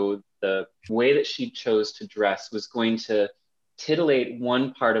do, the way that she chose to dress, was going to titillate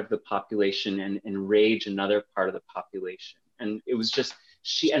one part of the population and enrage another part of the population. And it was just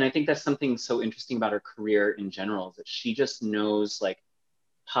and I think that's something so interesting about her career in general, is that she just knows like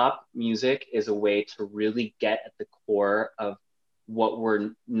pop music is a way to really get at the core of what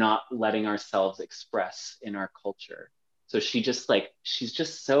we're not letting ourselves express in our culture. So she's just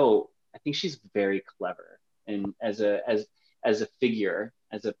so, I think she's very clever. And as a figure,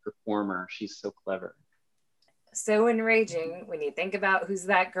 as a performer, she's so clever. So enraging when you think about Who's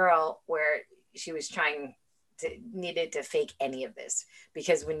That Girl, where she was needed to fake any of this,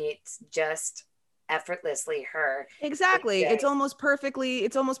 because when it's just effortlessly her. Exactly. It's almost perfectly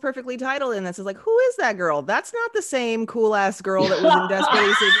titled in this. It's like, who is that girl? That's not the same cool ass girl that was in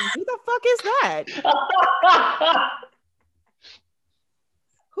Desperately Seeking. Who the fuck is that?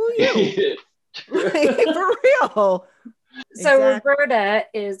 Who you? For real. So exactly. Roberta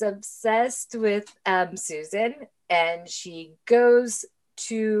is obsessed with Susan, and she goes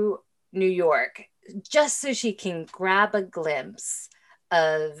to New York just so she can grab a glimpse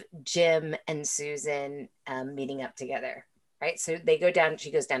of Jim and Susan meeting up together, right? So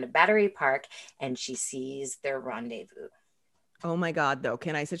she goes down to Battery Park, and she sees their rendezvous. Oh my God, though,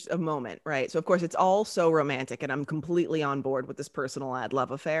 can I such a moment, right? So of course it's all so romantic and I'm completely on board with this personal ad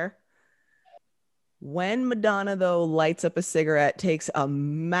love affair. When Madonna, though, lights up a cigarette, takes a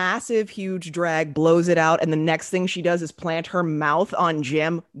massive, huge drag, blows it out, and the next thing she does is plant her mouth on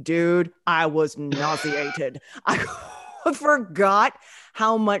Jim, dude, I was nauseated. I forgot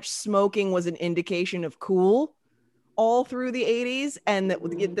how much smoking was an indication of cool all through the 80s, and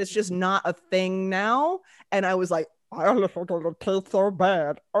that's just not a thing now. And I was like, I listen to the taste so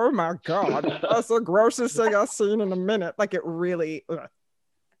bad. Oh my God. That's the grossest thing I've seen in a minute. Like it really. Ugh.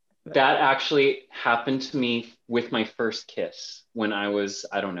 That actually happened to me with my first kiss when I was,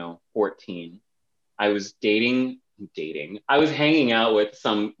 I don't know, 14. I was dating. I was hanging out with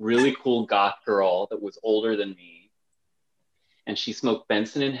some really cool goth girl that was older than me. And she smoked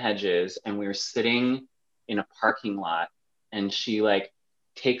Benson and Hedges, and we were sitting in a parking lot, and she like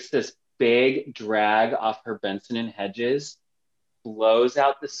takes this big drag off her Benson and Hedges, blows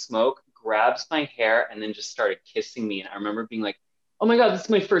out the smoke, grabs my hair, and then just started kissing me. And I remember being like, oh my God, this is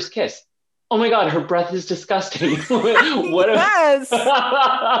my first kiss. Oh my God, her breath is disgusting. Yes.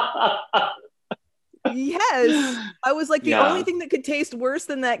 Yes. I was like, the only thing that could taste worse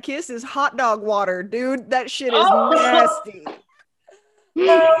than that kiss is hot dog water, dude. That shit is nasty.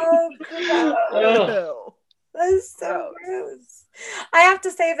 Oh, that's so gross. I have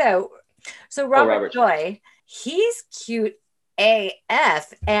to say though, so Robert Joy, he's cute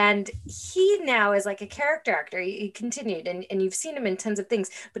AF, and he now is like a character actor. He continued, and you've seen him in tons of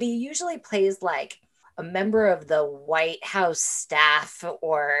things, but he usually plays like a member of the White House staff,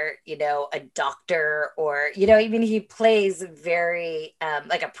 or a doctor, or I mean, he plays very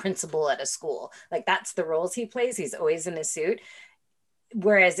like a principal at a school. Like that's the roles he plays. He's always in a suit.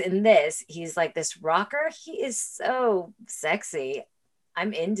 Whereas in this, he's like this rocker. He is so sexy.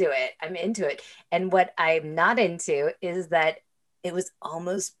 I'm into it. And what I'm not into is that it was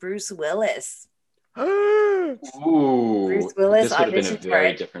almost Bruce Willis. Ooh, Bruce Willis this would have been a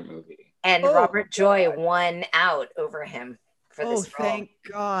very different movie. And Robert Joy won out over him for this role. Thank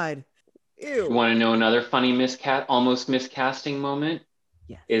God. Ew. You want to know another funny almost miscasting moment?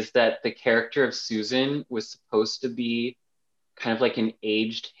 Yeah. Is that the character of Susan was supposed to be kind of like an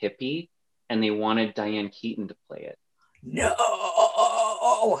aged hippie, and they wanted Diane Keaton to play it. No.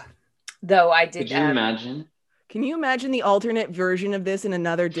 Though I did. Could you imagine? Can you imagine the alternate version of this in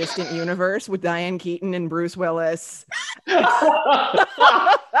another distant universe with Diane Keaton and Bruce Willis? Oh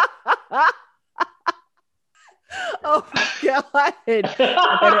my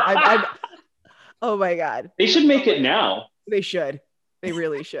God. Oh my God. They should make it now. They should. They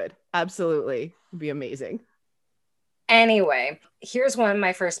really should. Absolutely. It'd be amazing. Anyway, here's one of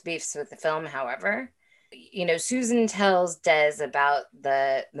my first beefs with the film, however. Susan tells Des about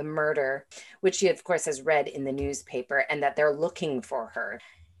the murder, which she, of course, has read in the newspaper, and that they're looking for her.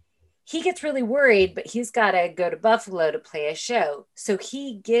 He gets really worried, but he's got to go to Buffalo to play a show. So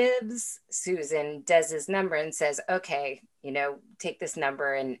he gives Susan Des's number and says, okay, take this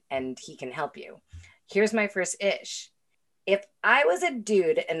number and he can help you. Here's my first ish. If I was a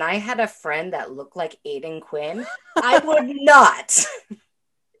dude and I had a friend that looked like Aidan Quinn, I would not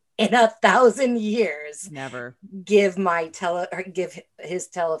in 1,000 years never give his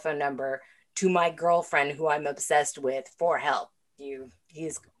telephone number to my girlfriend who I'm obsessed with for help.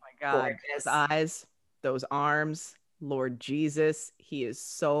 He's oh my God, gorgeous. Those eyes, those arms, Lord Jesus, he is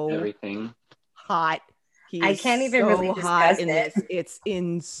so everything hot. I can't even really discuss it. It's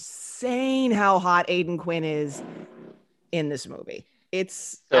insane how hot Aidan Quinn is in this movie.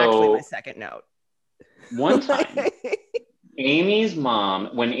 It's actually my second note. One time, Amy's mom,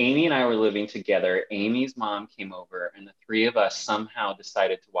 when Amy and I were living together, Amy's mom came over, and the three of us somehow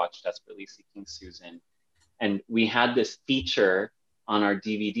decided to watch Desperately Seeking Susan. And we had this feature on our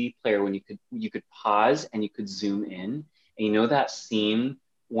DVD player when you could pause and you could zoom in. And that scene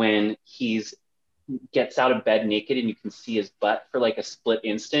when gets out of bed naked and you can see his butt for like a split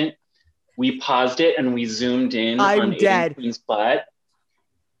instant? We paused it and we zoomed in on Aidan Queen's butt.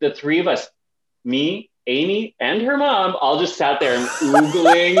 The three of us, me, Amy, and her mom, all just sat there and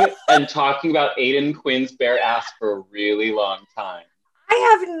oogling and talking about Aidan Quinn's bare ass for a really long time.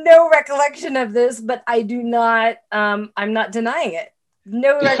 I have no recollection of this, but I do not, I'm not denying it.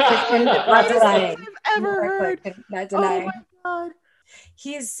 No recollection, not denying. I've ever heard. Not denying. Oh my God.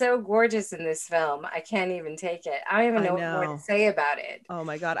 He's so gorgeous in this film. I can't even take it. I don't even know what more to say about it. Oh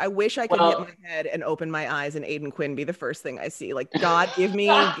my God. I wish I could hit my head and open my eyes and Aidan Quinn be the first thing I see. Like, God,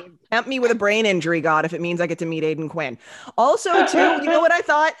 tempt me with a brain injury, God, if it means I get to meet Aidan Quinn. Also, too, you know what I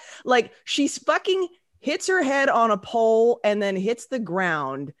thought? Like, she's fucking hits her head on a pole and then hits the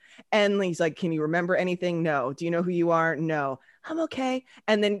ground. And he's like, can you remember anything? No. Do you know who you are? No. I'm okay.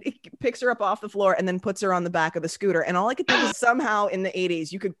 And then it picks her up off the floor and then puts her on the back of the scooter. And all I could think is somehow in the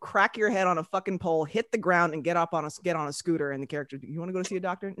 80s, you could crack your head on a fucking pole, hit the ground, and get on a scooter. And the character, you want to go to see a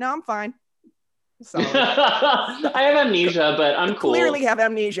doctor? No, I'm fine. Sorry. I have amnesia, but I'm cool. Clearly have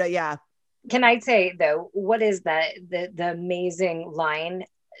amnesia. Yeah. Can I say though, what is the amazing line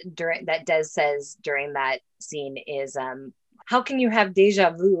that Des says during that scene is, how can you have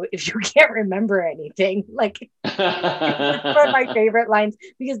deja vu if you can't remember anything? Like, it's one of my favorite lines,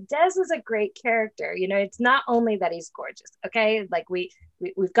 because Des is a great character. You know, it's not only that he's gorgeous. Okay, like we've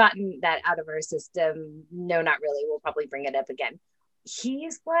gotten that out of our system. No, not really. We'll probably bring it up again.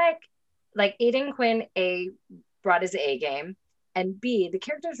 He's like Aidan Quinn, brought his A game, and B, the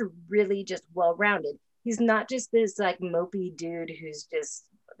characters are really just well rounded. He's not just this like mopey dude who's just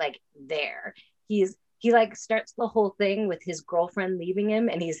like there. He like starts the whole thing with his girlfriend leaving him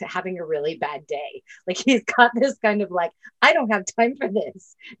and he's having a really bad day. Like he's got this kind of like, I don't have time for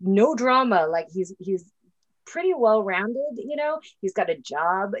this. No drama. Like he's pretty well rounded, you know. He's got a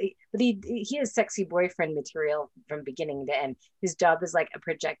job, but he is sexy boyfriend material from beginning to end. His job is like a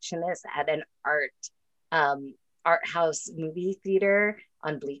projectionist at an art house movie theater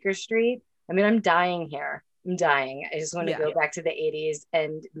on Bleecker Street. I mean, I'm dying here. I'm dying. I just want to go back to the 80s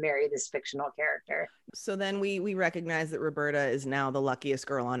and marry this fictional character. So then we recognize that Roberta is now the luckiest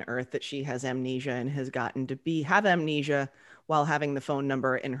girl on earth, that she has amnesia and has gotten to have amnesia while having the phone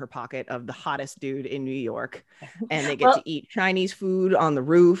number in her pocket of the hottest dude in New York. And they get to eat Chinese food on the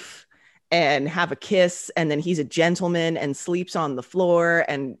roof and have a kiss. And then he's a gentleman and sleeps on the floor,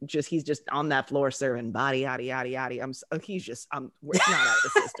 and he's just on that floor serving body, yada, yada, yada. We're not out of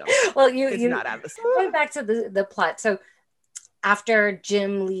the system. Well, it's not out of the system. Going back to the plot. So after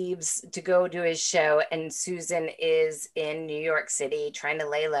Jim leaves to go do his show and Susan is in New York City trying to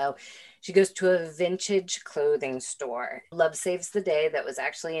lay low, she goes to a vintage clothing store. Love Saves the Day that was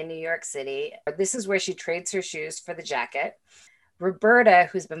actually in New York City. This is where she trades her shoes for the jacket. Roberta,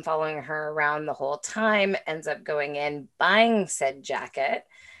 who's been following her around the whole time, ends up going in, buying said jacket,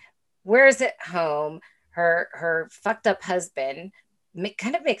 wears it home. Her fucked up husband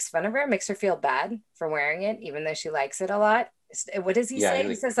kind of makes fun of her, makes her feel bad for wearing it, even though she likes it a lot. What does he say?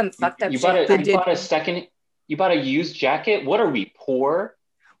 He says some fucked up shit. You bought a used jacket? What are we, poor?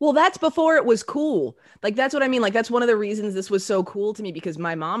 Well, that's before it was cool. Like, that's what I mean. Like, that's one of the reasons this was so cool to me, because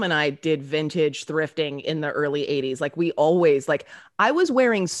my mom and I did vintage thrifting in the early 80s. Like, we always, like, I was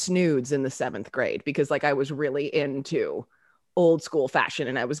wearing snoods in the 7th grade because, like, I was really into old school fashion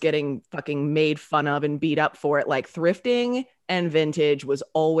and I was getting fucking made fun of and beat up for it. Like, thrifting and vintage was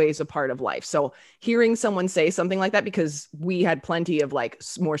always a part of life. So hearing someone say something like that, because we had plenty of like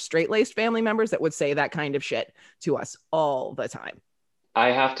more straight-laced family members that would say that kind of shit to us all the time.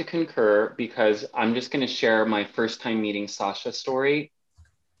 I have to concur, because I'm just going to share my first time meeting Sasha story.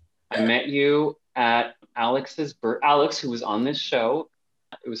 I met you at Alex, who was on this show.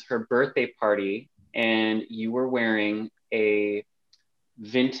 It was her birthday party, and you were wearing a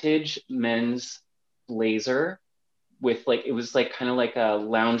vintage men's blazer with like, it was like kind of like a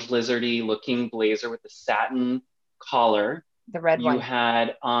lounge lizardy looking blazer with a satin collar. The red one. You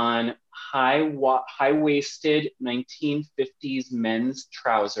had on high-waisted 1950s men's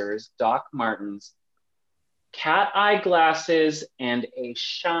trousers, Doc Martens, cat eye glasses, and a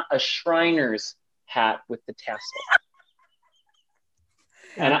Shriner's hat with the tassel.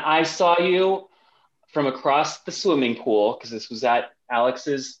 And I saw you from across the swimming pool, because this was at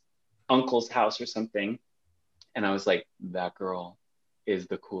Alex's uncle's house or something. And I was like, that girl is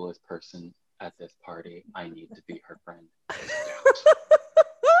the coolest person at this party. I need to be her friend.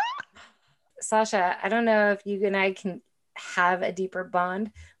 Sasha, I don't know if you and I can have a deeper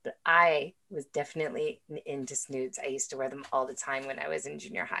bond, but I was definitely into snoods. I used to wear them all the time when I was in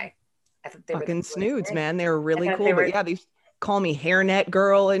junior high. I thought they fucking snoods, man. They were really cool. But yeah, these call me hairnet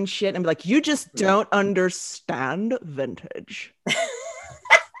girl and shit. And be like, you just don't understand vintage.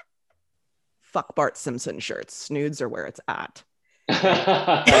 Fuck Bart Simpson shirts. Snoods are where it's at.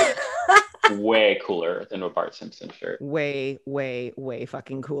 Way cooler than a Bart Simpson shirt. Way, way, way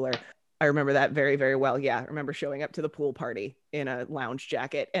fucking cooler. I remember that very, very well. Yeah, I remember showing up to the pool party in a lounge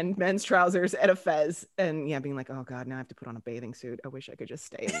jacket and men's trousers and a fez, and being like, oh God, now I have to put on a bathing suit. I wish I could just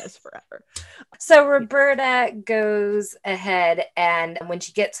stay in this forever. So Roberta goes ahead, and when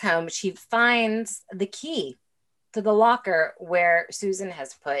she gets home, she finds the key to the locker where Susan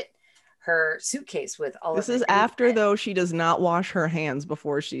has put her suitcase with all this of is after though she does not wash her hands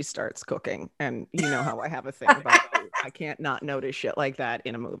before she starts cooking, and you know how I have a thing about food. I can't not notice shit like that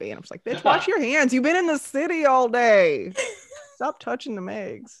in a movie. And I'm just like, bitch, wash your hands. You've been in the city all day. Stop touching the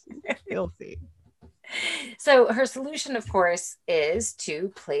Megs. It's filthy. So her solution, of course, is to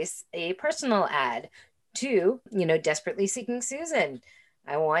place a personal ad to, desperately seeking Susan.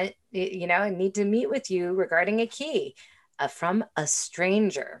 I need to meet with you regarding a key from a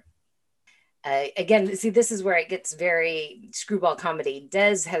stranger. Again, see, this is where it gets very screwball comedy.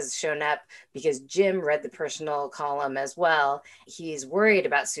 Des has shown up because Jim read the personal column as well. He's worried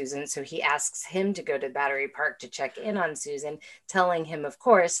about Susan, so he asks him to go to Battery Park to check in on Susan, telling him, of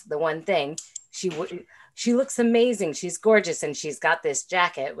course, the one thing, she looks amazing. She's gorgeous, and she's got this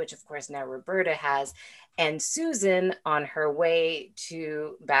jacket, which, of course, now Roberta has. And Susan, on her way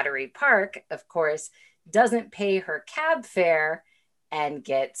to Battery Park, of course, doesn't pay her cab fare and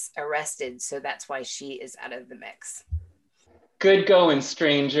gets arrested. So that's why she is out of the mix. Good going,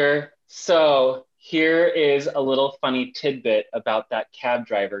 stranger. So here is a little funny tidbit about that cab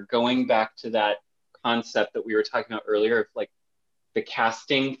driver, going back to that concept that we were talking about earlier of like the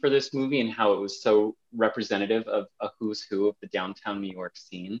casting for this movie and how it was so representative of a who's who of the downtown New York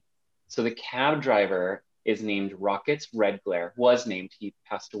scene. So the cab driver is named Rockets Redglare, was named, he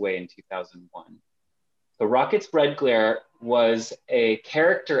passed away in 2001. The Rockets Redglare was a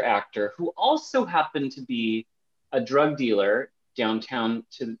character actor who also happened to be a drug dealer downtown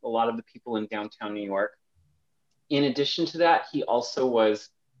to a lot of the people in downtown New York. In addition to that, he also was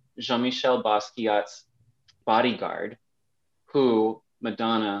Jean-Michel Basquiat's bodyguard, who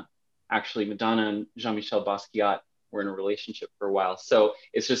Madonna and Jean-Michel Basquiat were in a relationship for a while. So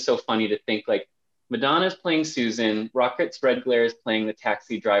it's just so funny to think like Madonna's playing Susan, Rockets Redglare is playing the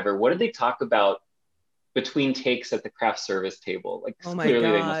taxi driver. What did they talk about between takes at the craft service table? Like clearly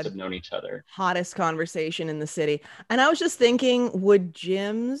God. They must have known each other. Hottest conversation in the city. And I was just thinking, would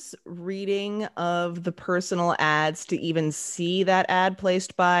Jim's reading of the personal ads to even see that ad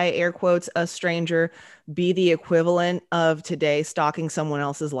placed by air quotes a stranger be the equivalent of today stalking someone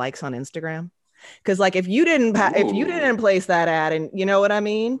else's likes on Instagram? Because like if you didn't place that ad, and you know what I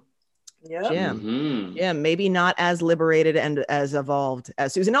mean? Yeah, Jim, maybe not as liberated and as evolved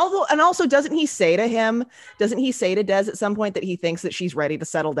as Susan. Also, doesn't he say to Des at some point that he thinks that she's ready to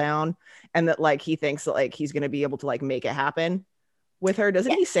settle down, and that like he thinks that like he's going to be able to like make it happen with her?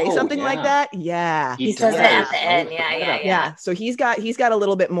 Doesn't he say something like that? Yeah, he says it at the end. Yeah. So he's got a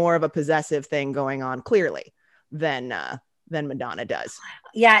little bit more of a possessive thing going on, clearly, than Madonna does.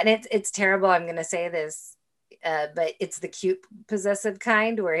 Yeah, and it's terrible. I'm going to say this. But it's the cute possessive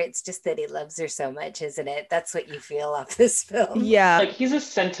kind where it's just that he loves her so much, isn't it? That's what you feel off this film. Yeah. Like he's a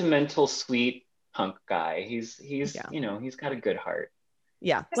sentimental, sweet punk guy. He's he's got a good heart.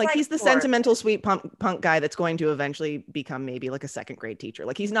 Yeah. Like he's the sentimental, sweet punk guy that's going to eventually become maybe like a second grade teacher.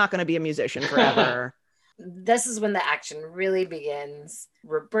 Like he's not going to be a musician forever. This is when the action really begins.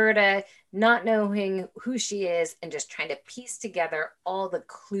 Roberta not knowing who she is and just trying to piece together all the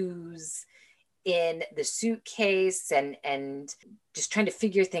clues in the suitcase and just trying to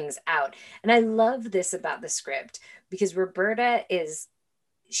figure things out. And I love this about the script because Roberta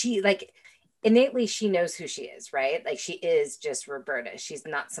innately she knows who she is, right? Like she is just Roberta. She's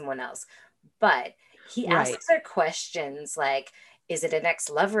not someone else. But he asks her questions like, is it an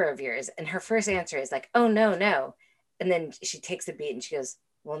ex-lover of yours? And her first answer is like, oh, no. And then she takes a beat and she goes,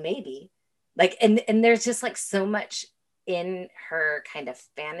 well, maybe. Like, and there's just like so much in her kind of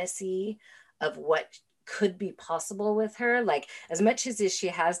fantasy of what could be possible with her. Like as much as she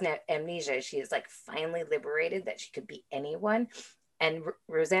has amnesia, she is like finally liberated that she could be anyone. And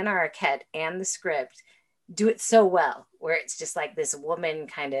Rosanna Arquette and the script do it so well, where it's just like this woman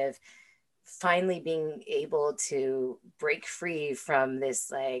kind of finally being able to break free from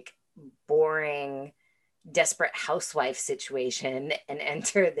this like boring, desperate housewife situation and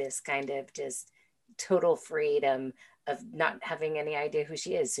enter this kind of just total freedom of not having any idea who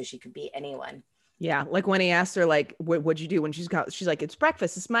she is, so she could be anyone. Yeah, like when he asked her, like, what'd you do when she's like, it's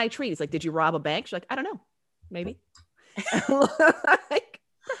breakfast, it's my treat. He's like, did you rob a bank? She's like, I don't know, maybe. Like,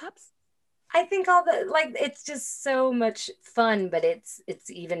 perhaps. I think it's just so much fun, but it's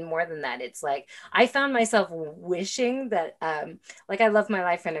even more than that. It's like I found myself wishing that I love my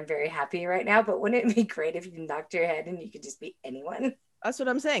life and I'm very happy right now, but wouldn't it be great if you knocked your head and you could just be anyone? That's what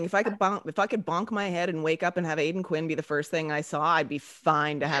I'm saying. If I could bonk my head and wake up and have Aidan Quinn be the first thing I saw, I'd be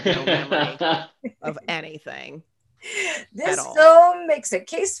fine to have no memory of anything. This film makes a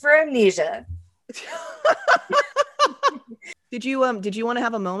case for amnesia. Did you want to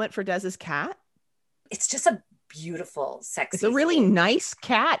have a moment for Des's cat? It's just a beautiful, sexy. It's a really nice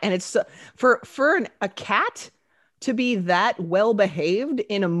cat, and it's for a cat to be that well behaved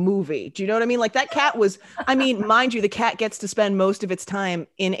in a movie. Do you know what I mean? Like that cat was, I mean, mind you, the cat gets to spend most of its time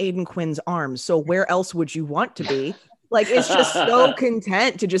in Aidan Quinn's arms. So where else would you want to be? Like it's just so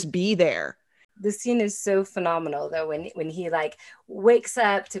content to just be there. The scene is so phenomenal though, when he like wakes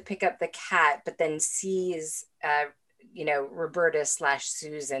up to pick up the cat, but then sees Roberta /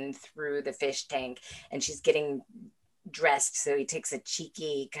 Susan through the fish tank, and she's getting dressed, so he takes a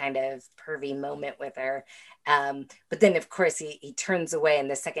cheeky kind of pervy moment with her, but then of course he turns away,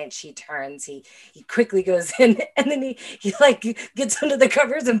 and the second she turns, he quickly goes in, and then he like gets under the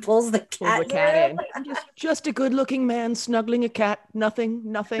covers and pulls the cat in. I'm just a good looking man snuggling a cat. Nothing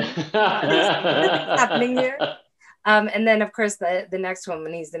happening here. And then of course the next one,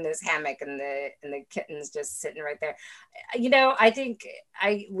 when he's in his hammock and the kitten's just sitting right there. I think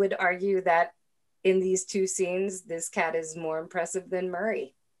I would argue that in these two scenes, this cat is more impressive than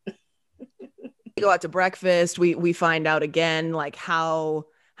Murray. We go out to breakfast. We find out again like how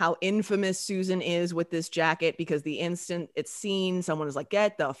infamous Susan is with this jacket, because the instant it's seen, someone is like,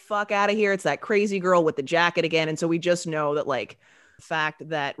 get the fuck out of here. It's that crazy girl with the jacket again. And so we just know that like the fact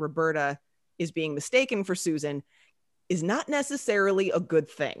that Roberta is being mistaken for Susan is not necessarily a good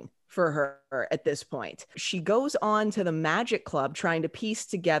thing for her at this point. She goes on to the Magic Club trying to piece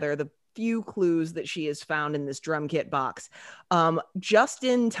together the few clues that she has found in this drum kit box, just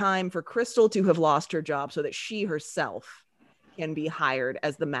in time for Crystal to have lost her job so that she herself can be hired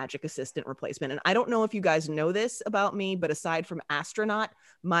as the magic assistant replacement. And I don't know if you guys know this about me, but aside from astronaut,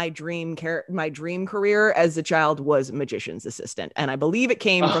 my dream career as a child was magician's assistant. And I believe it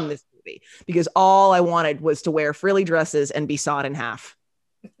came from this movie, because all I wanted was to wear frilly dresses and be sawed in half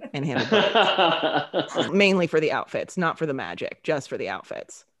and handled mainly for the outfits, not for the magic, just for the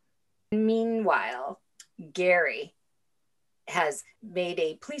outfits. Meanwhile, Gary has made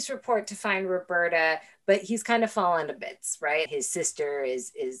a police report to find Roberta, but he's kind of fallen to bits, right? His sister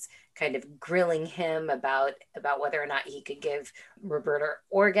is kind of grilling him about whether or not he could give Roberta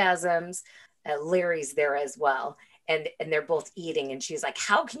orgasms. Larry's there as well. And they're both eating, and she's like,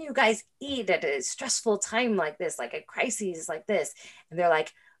 how can you guys eat at a stressful time like this, like a crisis like this? And they're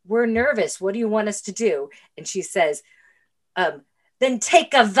like, we're nervous. What do you want us to do? And she says, then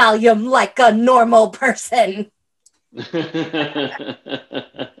take a Valium like a normal person.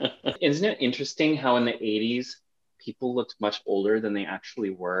 Isn't it interesting how in the 80s people looked much older than they actually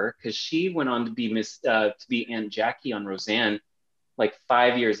were? Because she went on to be Aunt Jackie on Roseanne like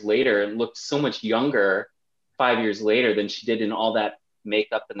 5 years later, and looked so much younger 5 years later than she did in all that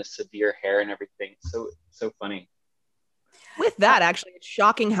makeup and the severe hair and everything. So funny. With that, actually, it's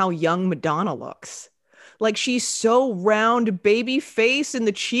shocking how young Madonna looks. Like she's so round, baby face in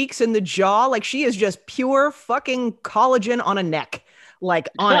the cheeks and the jaw. Like she is just pure fucking collagen on a neck. Like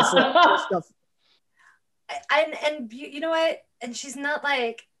honestly. And you know what? And she's not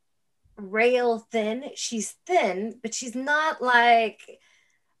like rail thin. She's thin, but she's not like,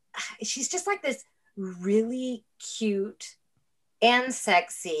 she's just like this really cute and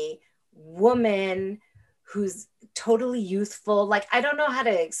sexy woman who's totally youthful. Like, I don't know how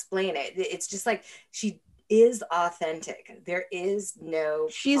to explain it. It's just like she is authentic. There is no...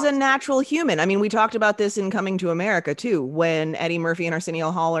 She's a natural human. I mean, we talked about this in Coming to America too, when Eddie Murphy and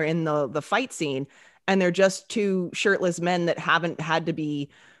Arsenio Hall are in the fight scene, and they're just two shirtless men that haven't had to be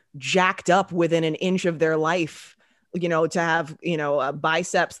jacked up within an inch of their life, to have,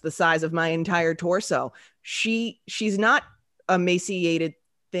 biceps the size of my entire torso. She's not emaciated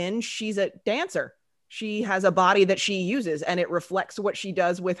thin. She's a dancer. She has a body that she uses, and it reflects what she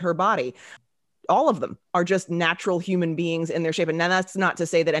does with her body. All of them are just natural human beings in their shape. And now that's not to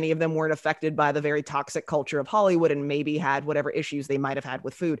say that any of them weren't affected by the very toxic culture of Hollywood and maybe had whatever issues they might have had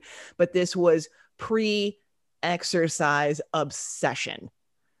with food. But this was pre-exercise obsession.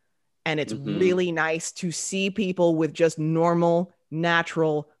 And it's really nice to see people with just normal,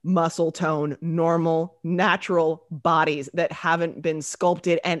 natural muscle tone, normal, natural bodies that haven't been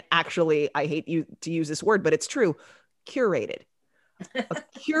sculpted and actually, I hate to use this word, but it's true, curated. A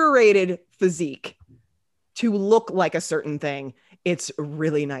curated physique to look like a certain thing. It's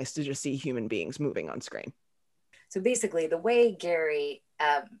really nice to just see human beings moving on screen. So basically, the way Gary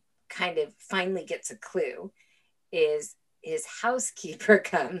kind of finally gets a clue is his housekeeper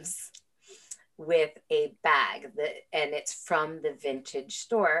comes with a bag and it's from the vintage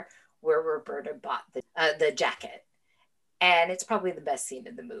store where Roberta bought the jacket. And it's probably the best scene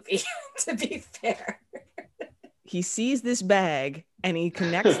in the movie, to be fair. He sees this bag and he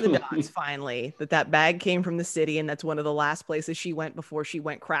connects the dots finally that bag came from the city, and that's one of the last places she went before she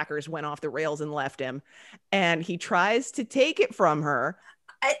went went off the rails and left him. And he tries to take it from her.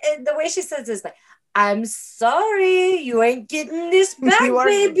 The way she says this, like, I'm sorry, you ain't getting this back, You are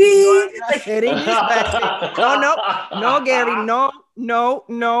baby. not getting this back, baby. No, Gary, no. No,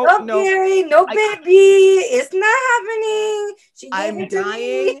 Gary, no, I- baby. It's not happening. She gave I'm it to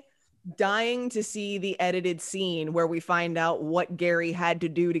me. dying to see the edited scene where we find out what Gary had to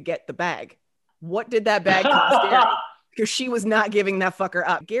do to get the bag. What did that bag cost Gary? Because she was not giving that fucker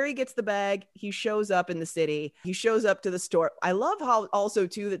up. Gary gets the bag. He shows up in the city. He shows up to the store. I love how also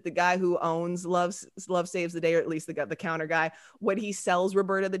too that the guy who owns Love Saves the Day, or at least the counter guy, when he sells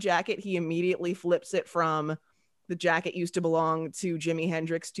Roberta the jacket, he immediately flips it from the jacket used to belong to Jimi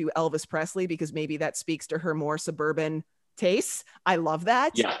Hendrix to Elvis Presley, because maybe that speaks to her more suburban tastes. I love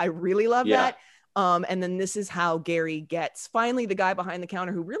that. Yeah. I really love Yeah. that. And then this is how Gary gets finally the guy behind the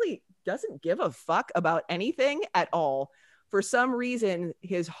counter who really doesn't give a fuck about anything at all. For some reason,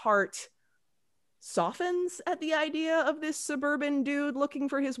 his heart softens at the idea of this suburban dude looking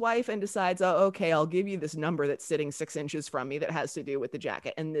for his wife and decides, oh, okay, I'll give you this number that's sitting 6 inches from me that has to do with the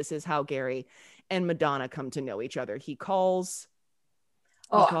jacket. And this is how Gary and Madonna come to know each other. He calls.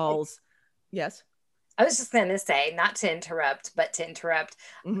 Yes. I was just going to say, not to interrupt, but to interrupt.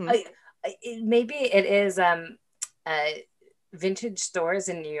 Mm-hmm. Maybe it is vintage stores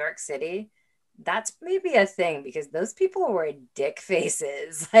in New York City. That's maybe a thing, because those people were dick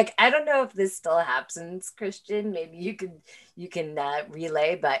faces. Like, I don't know if this still happens, Christian. Maybe you can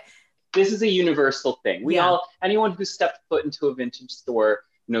relay, but this is a universal thing. Anyone who stepped foot into a vintage store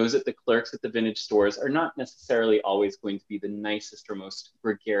knows that the clerks at the vintage stores are not necessarily always going to be the nicest or most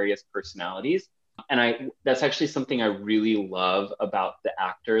gregarious personalities. And that's actually something I really love about the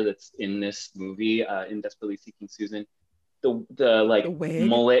actor that's in this movie, in Desperately Seeking Susan. The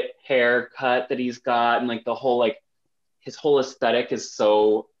mullet haircut that he's got, and like the whole, like, his whole aesthetic is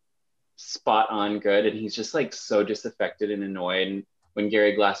so spot on good, and he's just like so disaffected and annoyed. And when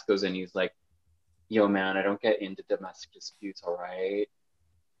Gary Glass goes in, he's like, yo man, I don't get into domestic disputes, all right?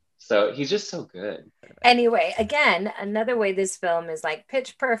 So he's just so good. Anyway, again, another way this film is like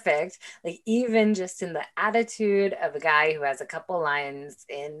pitch perfect, like even just in the attitude of a guy who has a couple lines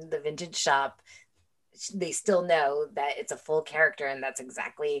in the vintage shop, they still know that it's a full character, and that's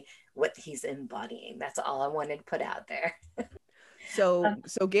exactly what he's embodying. That's all I wanted to put out there. So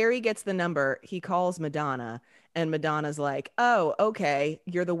Gary gets the number. He calls Madonna, and Madonna's like, oh, okay,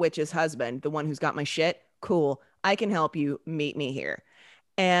 you're the witch's husband, the one who's got my shit. Cool. I can help you. Meet me here.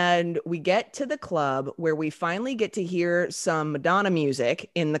 And we get to the club where we finally get to hear some Madonna music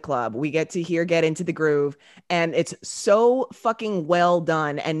in the club. We get to get into the groove, and it's so fucking well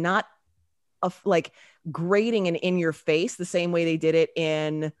done, and not like grating and in your face the same way they did it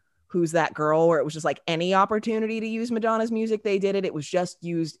in Who's That Girl, where it was just like any opportunity to use Madonna's music, they did it. It was just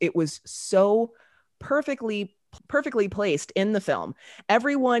used. It was so perfectly placed in the film.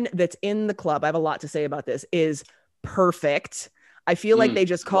 Everyone that's in the club, I have a lot to say about this, is perfect. I feel like they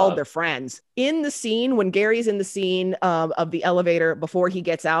just called their friends. In the scene, when Gary's in the scene of the elevator before he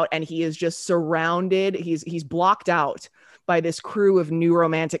gets out, and he is just surrounded, he's blocked out by this crew of new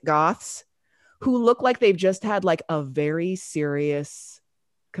romantic goths who look like they've just had like a very serious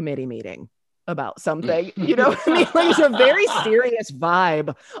committee meeting about something. You know what I mean? Like, it's a very serious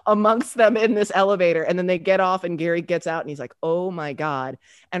vibe amongst them in this elevator. And then they get off, and Gary gets out, and he's like, oh my God,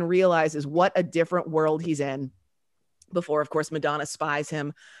 and realizes what a different world he's in. Before, of course, Madonna spies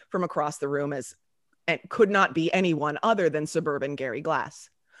him from across the room and could not be anyone other than suburban Gary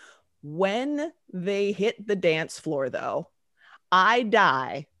Glass. When they hit the dance floor, though, I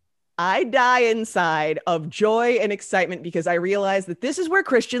die inside of joy and excitement, because I realize that this is where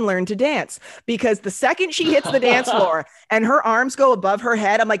Christian learned to dance. Because the second she hits the dance floor and her arms go above her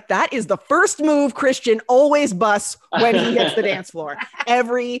head, I'm like, that is the first move Christian always busts when he hits the dance floor.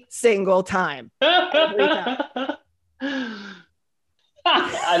 Every single time. Every time.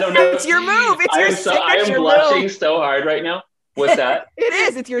 I don't know. It's your move. It's your signature move. I am blushing so hard right now. What's that? It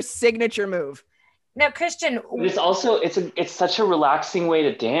is. It's your signature move. Now, Christian, it's also it's such a relaxing way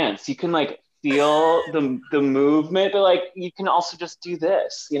to dance. You can like feel the movement, but like you can also just do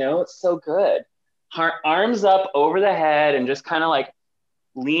this. You know, it's so good. Arms up over the head and just kind of like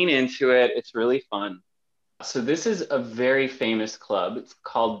lean into it. It's really fun. So this is a very famous club. It's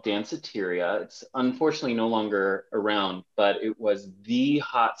called Danceteria. It's unfortunately no longer around, but it was the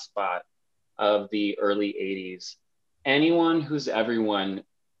hot spot of the early 80s. Anyone who's everyone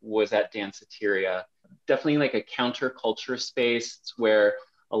was at Danceteria. Definitely like a counterculture space. It's where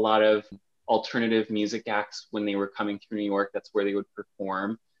a lot of alternative music acts, when they were coming through New York, that's where they would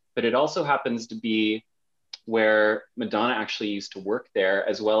perform. But it also happens to be where Madonna actually used to work there,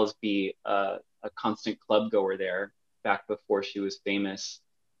 as well as be a constant club goer there back before she was famous.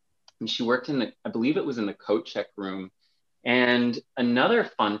 and she worked in I believe it was in the coat check room. And another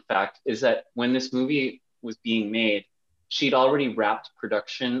fun fact is that when this movie was being made, she'd already wrapped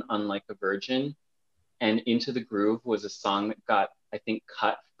production on Like a Virgin, and Into the Groove was a song that got, I think,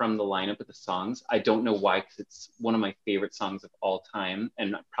 cut from the lineup of the songs. I don't know why, because it's one of my favorite songs of all time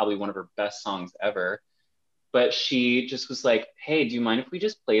and probably one of her best songs ever. But she just was like, hey, do you mind if we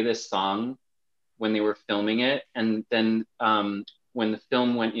just play this song when they were filming it? And then when the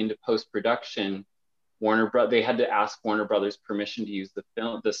film went into post-production, they had to ask Warner Brothers permission to use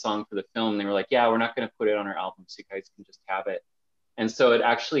the song for the film. They were like, yeah, we're not going to put it on our album, so you guys can just have it. And so it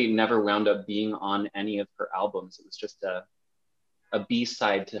actually never wound up being on any of her albums. It was just a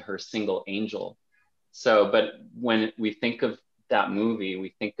B-side to her single Angel. So, but when we think of that movie,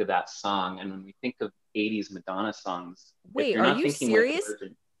 we think of that song. And when we think of 80s Madonna songs. Wait, are you serious?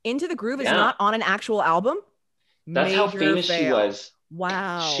 Like Into the Groove is not on an actual album? That's how famous she was.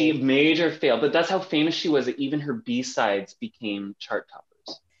 Wow. She major failed, but that's how famous she was that even her B-sides became chart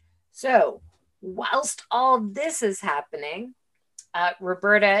toppers. So whilst all this is happening,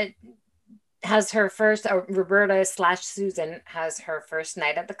 Roberta / Susan has her first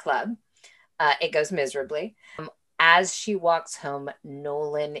night at the club. It goes miserably. As she walks home,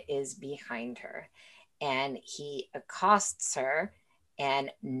 Nolan is behind her and he accosts her and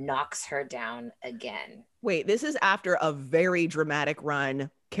knocks her down again. Wait, this is after a very dramatic run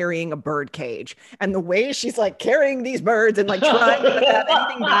carrying a bird cage. And the way she's like carrying these birds and like trying to have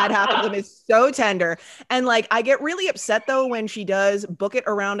anything bad happen to them is so tender. And like, I get really upset though when she does book it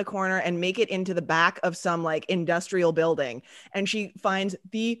around a corner and make it into the back of some like industrial building. And she finds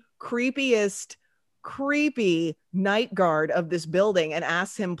the creepy night guard of this building and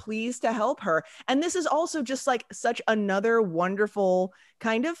asks him please to help her. And this is also just like such another wonderful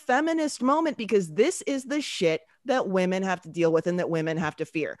kind of feminist moment, because this is the shit that women have to deal with and that women have to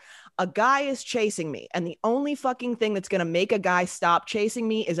fear. A guy is chasing me, and the only fucking thing that's going to make a guy stop chasing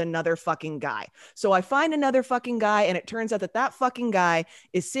me is another fucking guy. So I find another fucking guy, and it turns out that fucking guy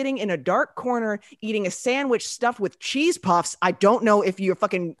is sitting in a dark corner eating a sandwich stuffed with cheese puffs. I don't know if you're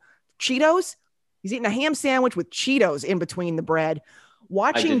fucking Cheetos. He's eating a ham sandwich with Cheetos in between the bread,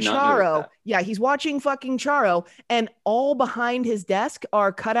 watching Charo. Yeah, he's watching fucking Charo, and all behind his desk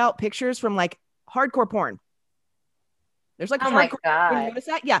are cut out pictures from like hardcore porn. There's like, oh my God. You notice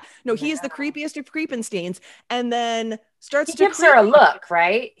that? Yeah. No, he is the creepiest of Creepensteins, and then starts to gives her a look,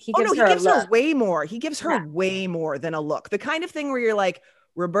 right? He gives her way more. He gives her way more than a look. The kind of thing where you're like,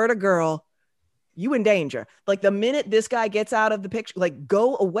 Roberta girl, you in danger. Like the minute this guy gets out of the picture, like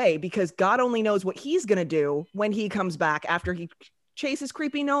go away, because God only knows what he's going to do when he comes back after he chases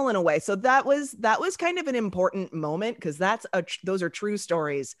creepy Nolan away. So that was kind of an important moment, because those are true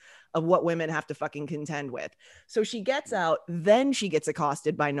stories of what women have to fucking contend with. So she gets out, then she gets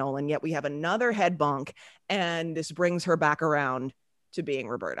accosted by Nolan, yet we have another head bonk, and this brings her back around to being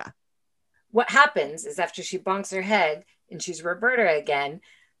Roberta. What happens is after she bonks her head and she's Roberta again,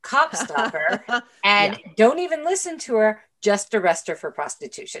 cops stop her and don't even listen to her, just arrest her for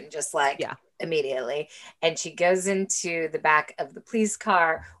prostitution, just like immediately. And she goes into the back of the police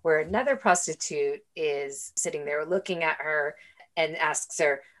car where another prostitute is sitting there looking at her and asks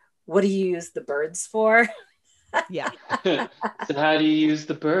her, what do you use the birds for? Yeah. So how do you use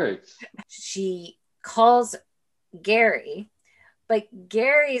the birds? She calls Gary, but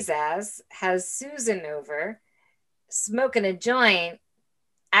Gary's ass has Susan over smoking a joint,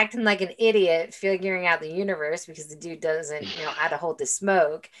 acting like an idiot, figuring out the universe because the dude doesn't know how to hold the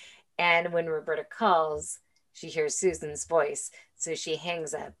smoke. And when Roberta calls, she hears Susan's voice. So she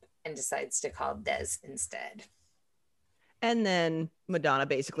hangs up and decides to call Des instead. And then Madonna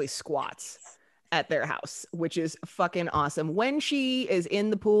basically squats at their house, which is fucking awesome. When she is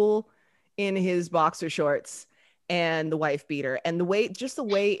in the pool in his boxer shorts and the wife beater, and the way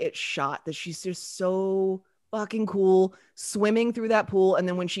it's shot, that she's just so fucking cool swimming through that pool. And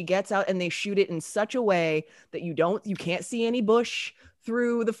then when she gets out and they shoot it in such a way that you can't see any bush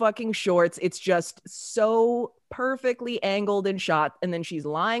through the fucking shorts. It's just so perfectly angled and shot. And then she's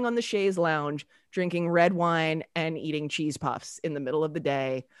lying on the chaise lounge, drinking red wine and eating cheese puffs in the middle of the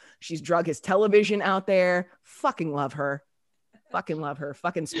day. She's drug his television out there. Fucking love her. Fucking love her.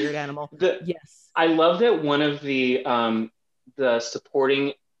 Fucking spirit animal. Yes. I love that one of the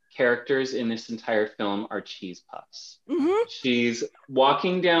supporting characters in this entire film are cheese puffs. Mm-hmm. She's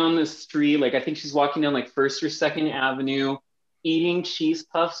walking down the street, like I think she's walking down like First or Second Avenue, eating cheese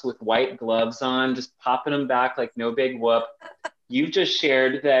puffs with white gloves on, just popping them back like no big whoop. You've just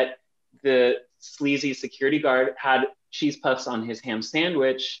shared that the sleazy security guard had cheese puffs on his ham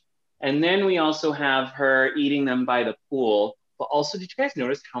sandwich. And then we also have her eating them by the pool But also, did you guys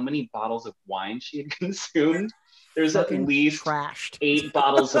notice how many bottles of wine she had consumed? There's at Fucking least trashed. 8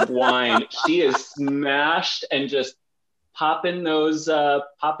 bottles of wine. She is smashed and just popping those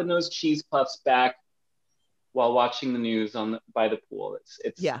cheese puffs back while watching the news by the pool.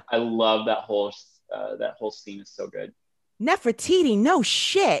 It's Yeah. I love that whole scene is so good. Nefertiti, no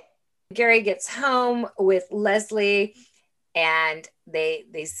shit. Gary gets home with Leslie and they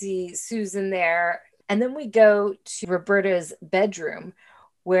see Susan there. And then we go to Roberta's bedroom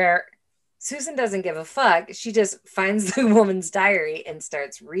where Susan doesn't give a fuck. She just finds the woman's diary and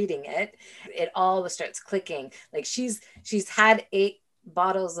starts reading it. It all starts clicking. Like she's had 8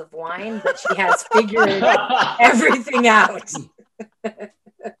 bottles of wine, but she has figured everything out.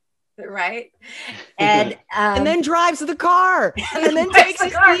 Right? And then drives the car. And then takes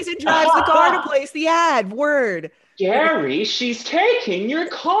his keys and drives the car to place the ad. Word. Gary, she's taking your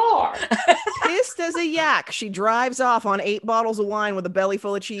car. Pissed as a yak, she drives off on 8 bottles of wine with a belly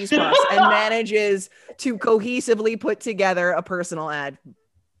full of cheese puffs and manages to cohesively put together a personal ad.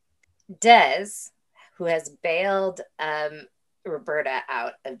 Des, who has bailed Roberta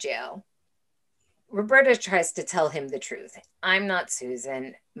out of jail, Roberta tries to tell him the truth. I'm not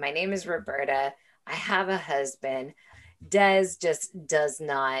Susan. My name is Roberta. I have a husband. Des just does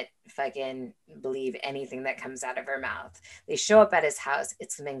not fucking believe anything that comes out of her mouth. They show up at his house.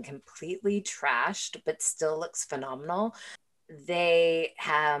 It's been completely trashed, but still looks phenomenal. They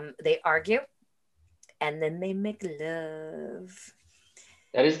argue, and then they make love.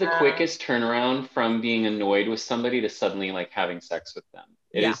 That is the quickest turnaround from being annoyed with somebody to suddenly like having sex with them.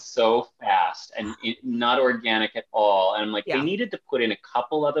 It is so fast and not organic at all. And I'm like, they needed to put in a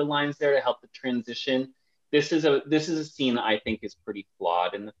couple other lines there to help the transition. This is a scene that I think is pretty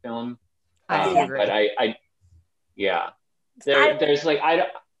flawed in the film. I agree. But there's like,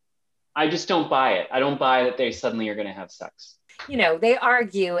 I just don't buy it. I don't buy that they suddenly are going to have sex. You know, they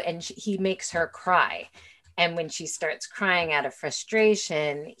argue and he makes her cry. And when she starts crying out of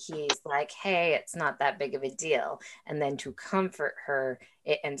frustration, he's like, hey, it's not that big of a deal. And then to comfort her,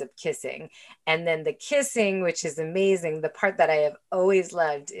 it ends up kissing. And then the kissing, which is amazing, the part that I have always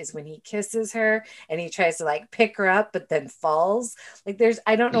loved is when he kisses her and he tries to like pick her up, but then falls. Like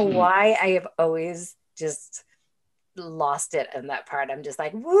I don't know why I have always just lost it in that part. I'm just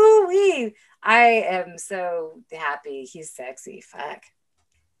like, woo-wee. I am so happy. He's sexy. Fuck.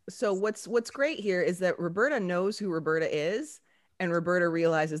 So what's great here is that Roberta knows who Roberta is, and Roberta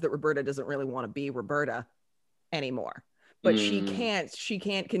realizes that Roberta doesn't really want to be Roberta anymore. But she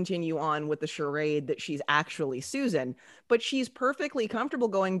can't continue on with the charade that she's actually Susan. But she's perfectly comfortable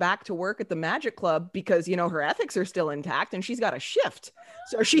going back to work at the Magic Club because, you know, her ethics are still intact and she's got a shift.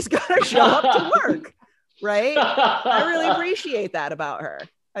 So she's got to show up to work, right? I really appreciate that about her.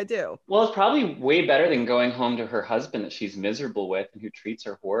 I do. Well, it's probably way better than going home to her husband that she's miserable with and who treats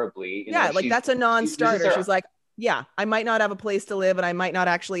her horribly. You know, like that's a non-starter. She's like, yeah, I might not have a place to live and I might not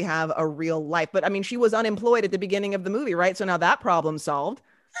actually have a real life. But I mean, she was unemployed at the beginning of the movie, right? So now that problem's solved.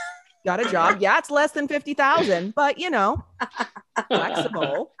 Got a job. Yeah, it's less than 50,000, but you know,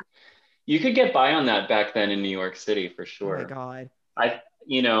 flexible. You could get by on that back then in New York City for sure. Oh my God. I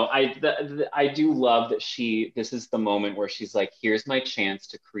do love that this is the moment where she's like, here's my chance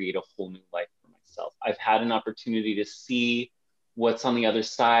to create a whole new life for myself. I've had an opportunity to see what's on the other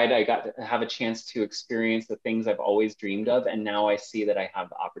side. I got to have a chance to experience the things I've always dreamed of. And now I see that I have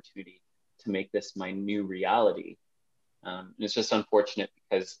the opportunity to make this my new reality. And it's just unfortunate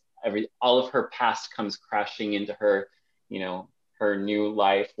because all of her past comes crashing into her, you know, her new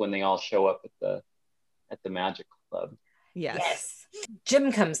life when they all show up at the Magic Club. Yes.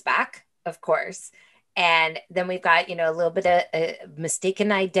 Jim comes back, of course. And then we've got, you know, a little bit of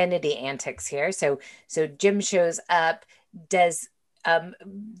mistaken identity antics here. So Jim shows up, does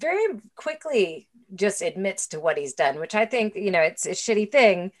very quickly just admits to what he's done, which I think, you know, it's a shitty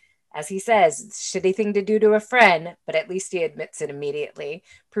thing. As he says, shitty thing to do to a friend, but at least he admits it immediately,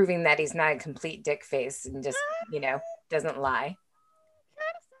 proving that he's not a complete dick face and just, you know, doesn't lie.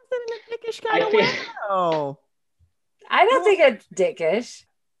 I don't think it's dickish.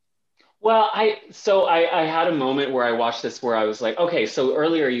 Well, I had a moment where I watched this where I was like, okay, so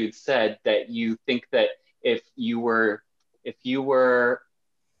earlier you'd said that you think that if you were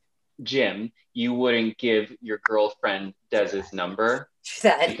Jim, you wouldn't give your girlfriend Dez's number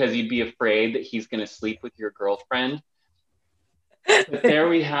because you'd be afraid that he's going to sleep with your girlfriend. But there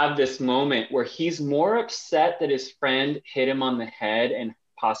we have this moment where he's more upset that his friend hit him on the head and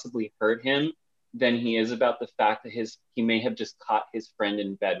possibly hurt him than he is about the fact that he may have just caught his friend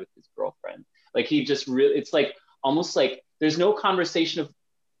in bed with his girlfriend. Like he just really, it's like almost like there's no conversation of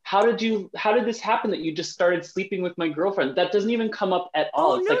how did this happen that you just started sleeping with my girlfriend? That doesn't even come up at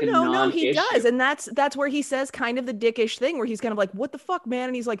all. Oh, It's no, like a no, no, he non-issue. does. And that's where he says kind of the dickish thing where he's kind of like, what the fuck, man?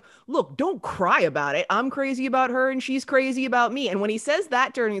 And he's like, look, don't cry about it. I'm crazy about her and she's crazy about me. And when he says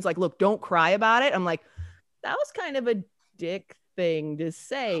that to her and he's like, look, don't cry about it, I'm like, that was kind of a dick thing to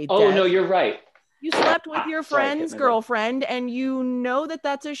say. Oh, Des. no, you're right. You slept with your Sorry, friend's girlfriend and you know that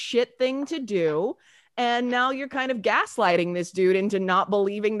that's a shit thing to do. And now you're kind of gaslighting this dude into not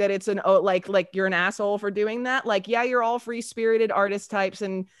believing that it's like you're an asshole for doing that. Like, yeah, you're all free-spirited artist types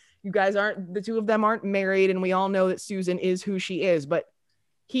and you guys the two of them aren't married. And we all know that Susan is who she is, but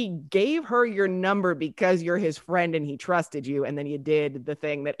he gave her your number because you're his friend and he trusted you. And then you did the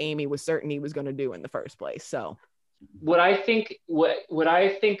thing that Amy was certain he was going to do in the first place. So what I think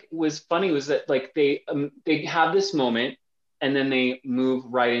was funny was that like they have this moment and then they move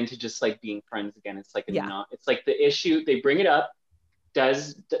right into just like being friends again. It's like it's like the issue, they bring it up,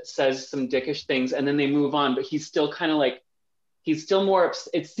 says some dickish things, and then they move on, but he's still kind of like, he's still more,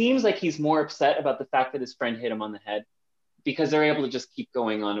 it seems like he's more upset about the fact that his friend hit him on the head because they're able to just keep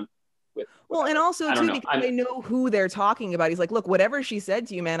going on with well, and also too, because they know who they're talking about. He's like, look, whatever she said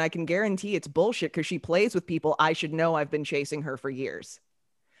to you, man, I can guarantee it's bullshit because she plays with people. I should know. I've been chasing her for years.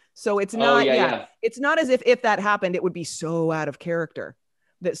 So it's not, it's not as if that happened, it would be so out of character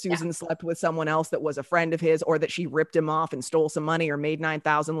that Susan slept with someone else that was a friend of his, or that she ripped him off and stole some money or made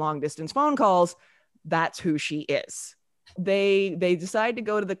 9,000 long distance phone calls. That's who she is. They decide to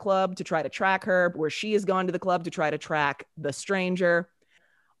go to the club to try to track her, where she has gone to the club to try to track the stranger.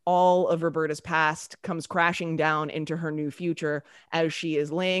 All of Roberta's past comes crashing down into her new future as she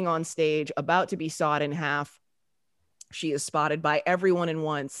is laying on stage about to be sawed in half. She is spotted by everyone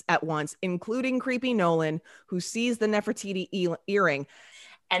at once, including creepy Nolan, who sees the Nefertiti earring.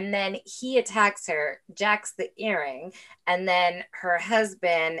 And then he attacks her, jacks the earring, and then her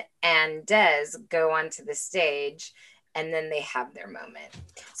husband and Des go onto the stage, and then they have their moment.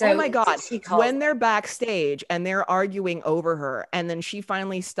 So oh my God, when they're backstage and they're arguing over her, and then she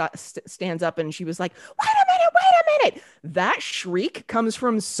finally stands up and she was like, wait a minute. That shriek comes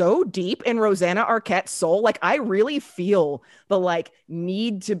from so deep in Rosanna Arquette's soul. Like, I really feel the like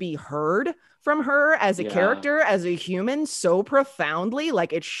need to be heard from her as a character, as a human, so profoundly.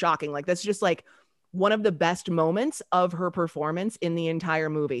 Like, it's shocking. Like, that's just like one of the best moments of her performance in the entire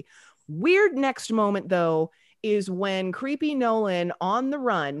movie. Weird next moment, though, is when creepy Nolan on the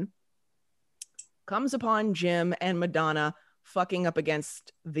run comes upon Jim and Madonna fucking up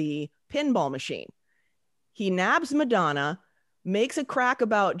against the pinball machine. He nabs Madonna, makes a crack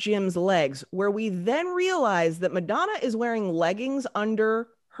about Jim's legs, where we then realize that Madonna is wearing leggings under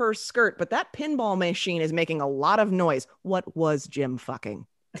her skirt, but that pinball machine is making a lot of noise. What was Jim fucking?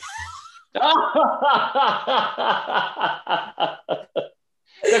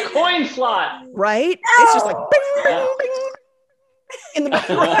 The coin slot, right? It's just like bing, bing, bing, in the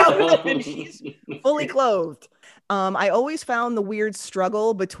background, and she's fully clothed. I always found the weird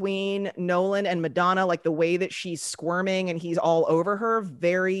struggle between Nolan and Madonna, like the way that she's squirming and he's all over her,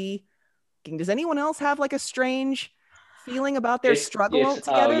 very. Does anyone else have like a strange feeling about their struggle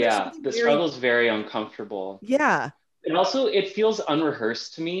together? Oh yeah, the struggle's very uncomfortable. Yeah, and also it feels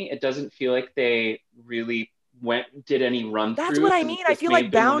unrehearsed to me. It doesn't feel like they really did any run through. That's what I mean. I feel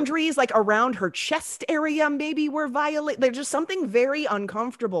like boundaries like around her chest area maybe were violated. There's just something very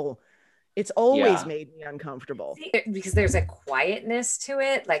uncomfortable. It's always made me uncomfortable. Because there's a quietness to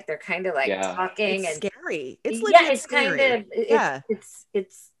it. Like they're kind of like talking. It's and scary. It's legit it's scary. kind of,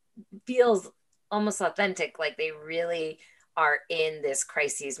 it's feels almost authentic. Like they really are in this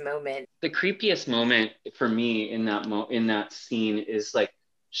crisis moment. The creepiest moment for me in that scene is like,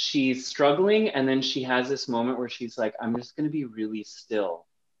 she's struggling and then she has this moment where she's like, I'm just going to be really still.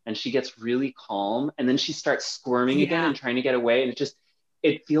 And she gets really calm and then she starts squirming again and trying to get away. And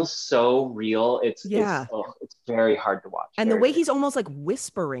it feels so real. It's very hard to watch. And the way he's almost like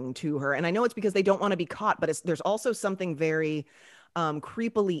whispering to her. And I know it's because they don't want to be caught, but there's also something very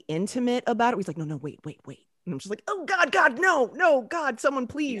creepily intimate about it. He's like, no, wait. And I'm just like, oh God, no, God, someone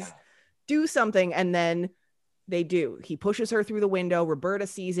please do something. And then they do. He pushes her through the window. Roberta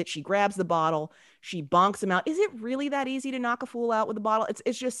sees it. She grabs the bottle. She bonks him out. Is it really that easy to knock a fool out with a bottle?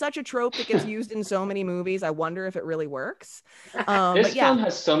 It's just such a trope that gets used in so many movies. I wonder if it really works. This film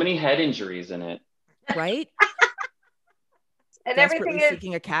has so many head injuries in it. Right? And everything is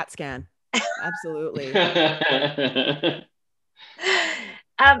seeking a CAT scan. Absolutely. And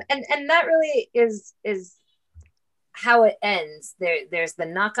that really is how it ends. There's the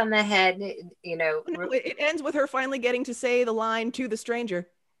knock on the head, you know. It ends with her finally getting to say the line to the stranger,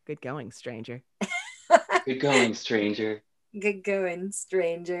 good going, stranger. Good going, stranger. Good going,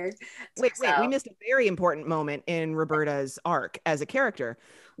 stranger. Wait, we So, missed a very important moment in Roberta's arc as a character,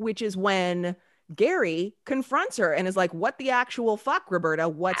 which is when Gary confronts her and is like, "What the actual fuck, Roberta?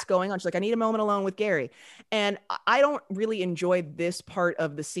 What's going on?" She's like, "I need a moment alone with Gary." And I don't really enjoy this part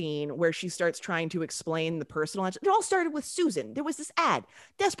of the scene where she starts trying to explain the personal. It all started with Susan. There was this ad,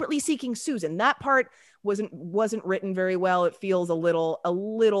 desperately seeking Susan. That part wasn't written very well. It feels a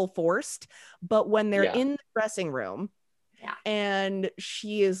little forced. But when they're Yeah. in the dressing room, yeah. and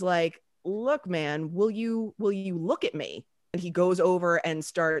she is like, "Look, man, will you look at me?" And he goes over and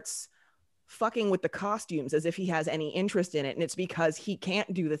starts fucking with the costumes as if he has any interest in it. And it's because he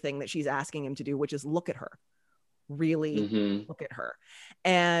can't do the thing that she's asking him to do, which is look at her. Really look at her.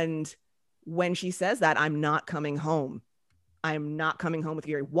 And when she says that, "I'm not coming home. I'm not coming home with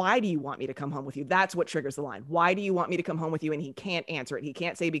Gary. Why do you want me to come home with you?" That's what triggers the line. "Why do you want me to come home with you?" And he can't answer it. He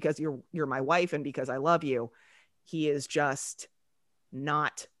can't say because you're my wife and because I love you. He is just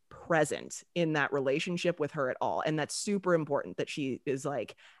not present in that relationship with her at all. And that's super important that she is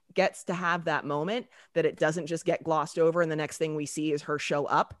like, gets to have that moment, that it doesn't just get glossed over. And the next thing we see is her show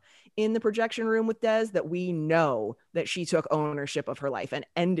up in the projection room with Des, that we know that she took ownership of her life and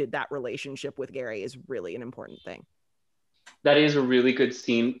ended that relationship with Gary is really an important thing. That is a really good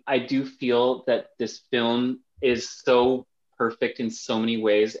scene. I do feel that this film is so perfect in so many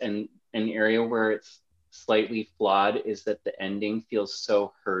ways, and an area where it's slightly flawed is that the ending feels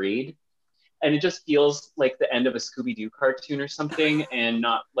so hurried. And it just feels like the end of a Scooby-Doo cartoon or something, and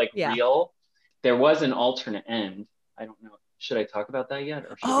not like Yeah. real. There was an alternate end. I don't know. Should I talk about that yet?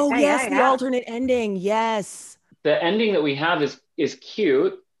 Or should Oh, we? yes, the alternate ending. Yes. The ending that we have is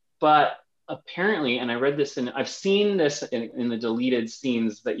cute, but apparently, and I read this and I've seen this in the deleted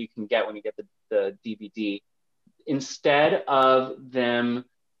scenes that you can get when you get the DVD. Instead of them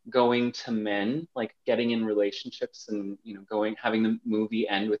going to men, like getting in relationships and having the movie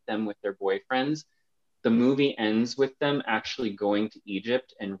end with them with their boyfriends, the movie ends with them actually going to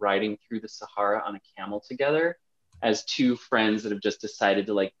Egypt and riding through the Sahara on a camel together as two friends that have just decided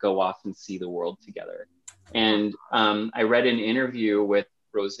to like go off and see the world together. And I read an interview with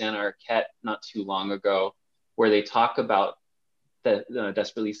Rosanna Arquette not too long ago where they talk about the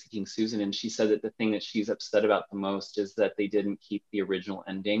Desperately Seeking Susan, and she said that the thing that she's upset about the most is that they didn't keep the original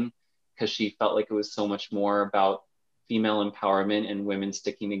ending, because she felt like it was so much more about female empowerment and women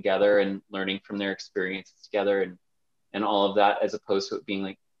sticking together and learning from their experiences together and all of that, as opposed to it being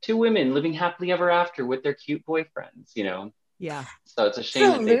like two women living happily ever after with their cute boyfriends, Yeah. So it's a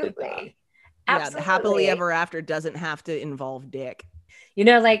shame that they did that. Yeah, the happily ever after doesn't have to involve dick.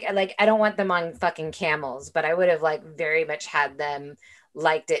 Like I don't want them on fucking camels, but I would have like very much had them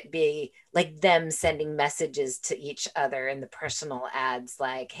liked it be like them sending messages to each other in the personal ads,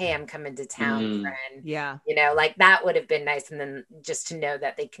 like, "Hey, I'm coming to town, friend." Yeah. Like that would have been nice. And then just to know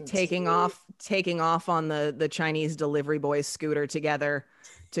that they continue taking off on the Chinese delivery boy scooter together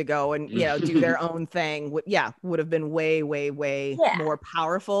to go and do their own thing would have been way more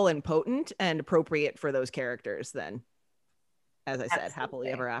powerful and potent and appropriate for those characters than, as I said, happily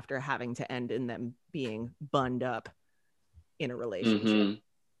ever after having to end in them being bunned up in a relationship.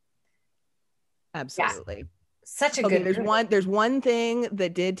 Absolutely. Yeah. Such a good there's one thing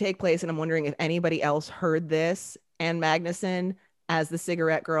that did take place, and I'm wondering if anybody else heard this. Anne Magnuson as the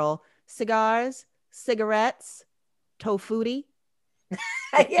cigarette girl. Cigars, cigarettes, tofuti.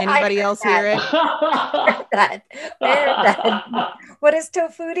 Anybody else hear it? I heard that. What is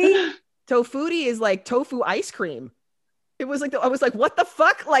tofuti? Tofuti is like tofu ice cream. It was like I was like, what the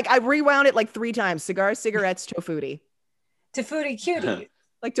fuck? Like I rewound it like 3 times. Cigars, cigarettes, tofuti. Tofuti cuties.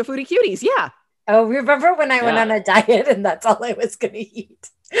 Like tofuti cuties, yeah. Oh, remember when I went on a diet and that's all I was going to eat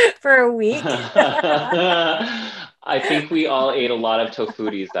for a week? I think we all ate a lot of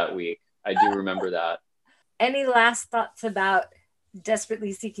tofutis that week. I do remember that. Any last thoughts about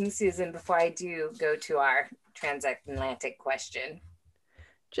Desperately Seeking Susan before I do go to our transatlantic question?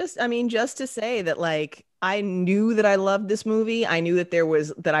 Just to say that, like, I knew that I loved this movie. I knew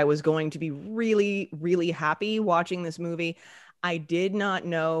that I was going to be really, really happy watching this movie. I did not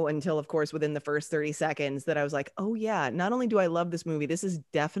know until, of course, within the first 30 seconds that I was like, oh yeah, not only do I love this movie, this is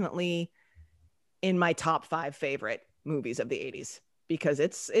definitely in my top 5 favorite movies of the 80s, because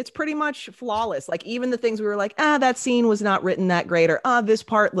it's pretty much flawless. Like even the things we were like, that scene was not written that great, or this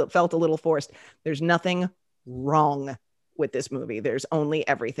part felt a little forced. There's nothing wrong with this movie. There's only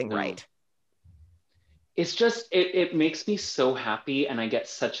everything right. It's just, it makes me so happy, and I get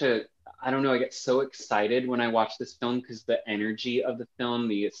I get so excited when I watch this film, because the energy of the film,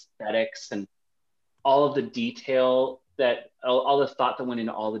 the aesthetics, and all of the detail all the thought that went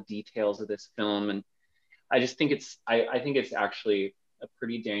into all the details of this film. And I just think I think it's actually a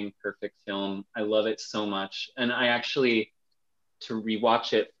pretty dang perfect film. I love it so much. And I actually, to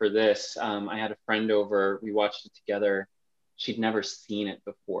rewatch it for this, I had a friend over, we watched it together. She'd never seen it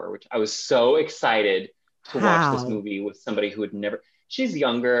before, which I was so excited to watch this movie with somebody who had never, she's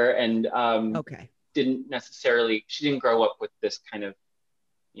younger and Okay. she didn't grow up with this kind of,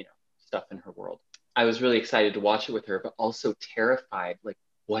 you know, stuff in her world. I was really excited to watch it with her, but also terrified, like,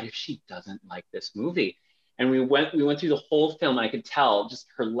 what if she doesn't like this movie? And we went through the whole film. I could tell just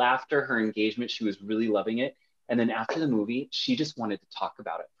her laughter, her engagement. She was really loving it. And then after the movie, she just wanted to talk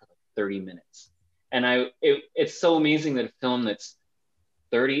about it for like 30 minutes. And it's so amazing that a film that's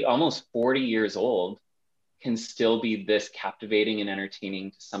 30, almost 40 years old can still be this captivating and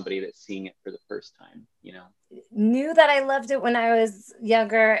entertaining to somebody that's seeing it for the first time, you know? Knew that I loved it when I was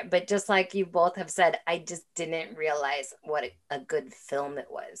younger, but just like you both have said, I just didn't realize what a good film it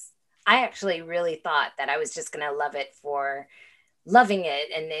was. I actually really thought that I was just going to love it for loving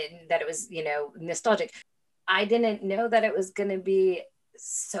it and that it was, you know, nostalgic. I didn't know that it was going to be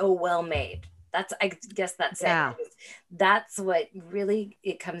so well made. I guess that's it. That's what really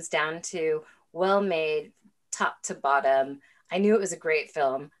it comes down to. Well made, top to bottom. I knew it was a great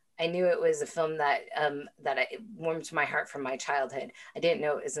film. I knew it was a film that it warmed my heart from my childhood. I didn't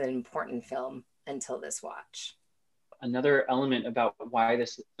know it was an important film until this watch. Another element about why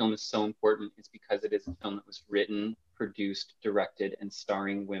this film is so important is because it is a film that was written, produced, directed, and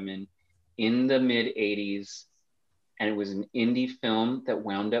starring women in the mid-'80s. And it was an indie film that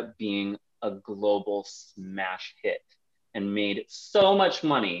wound up being a global smash hit and made so much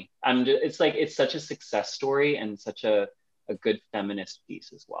money. It's such a success story and such a good feminist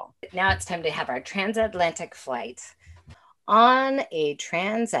piece as well. Now it's time to have our transatlantic flight. On a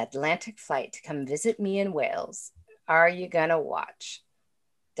transatlantic flight to come visit me in Wales, are you gonna watch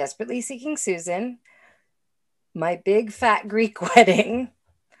Desperately Seeking Susan, My Big Fat Greek Wedding,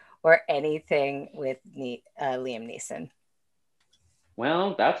 or anything with Liam Neeson?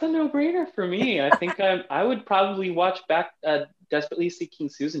 Well, that's a no-brainer for me. I think I would probably watch Desperately Seeking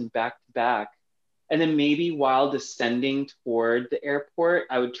Susan back to back. And then maybe while descending toward the airport,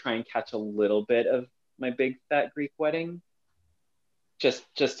 I would try and catch a little bit of My Big Fat Greek Wedding. Just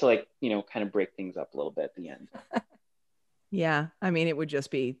to, like, you know, kind of break things up a little bit at the end. Yeah. I mean, it would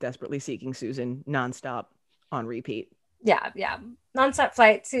just be Desperately Seeking Susan nonstop on repeat. Yeah. Nonstop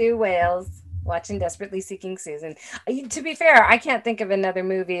flight to Wales, watching Desperately Seeking Susan. To be fair, I can't think of another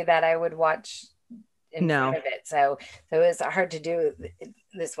movie that I would watch in front of it. So it was hard to do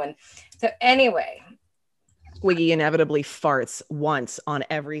this one. So anyway. Squiggy inevitably farts once on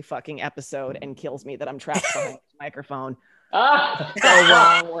every fucking episode and kills me that I'm trapped behind the microphone. So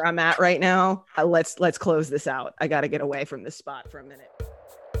wrong where I'm at right now. Let's close this out. I got to get away from this spot for a minute.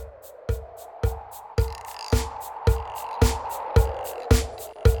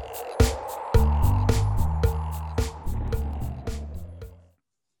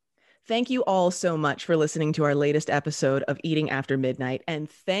 Thank you all so much for listening to our latest episode of Eating After Midnight. And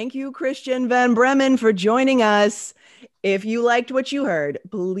thank you, Christian Van Bremen, for joining us. If you liked what you heard,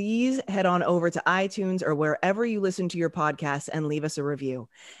 please head on over to iTunes or wherever you listen to your podcasts and leave us a review.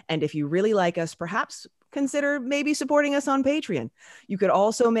 And if you really like us, perhaps consider maybe supporting us on Patreon. You could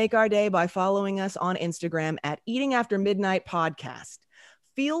also make our day by following us on Instagram at Eating After Midnight Podcast.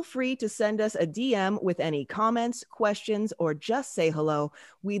 Feel free to send us a DM with any comments, questions, or just say hello.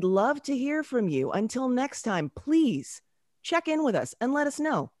 We'd love to hear from you. Until next time, please check in with us and let us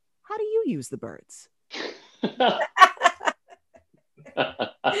know, how do you use the birds?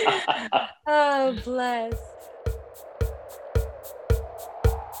 Oh, bless.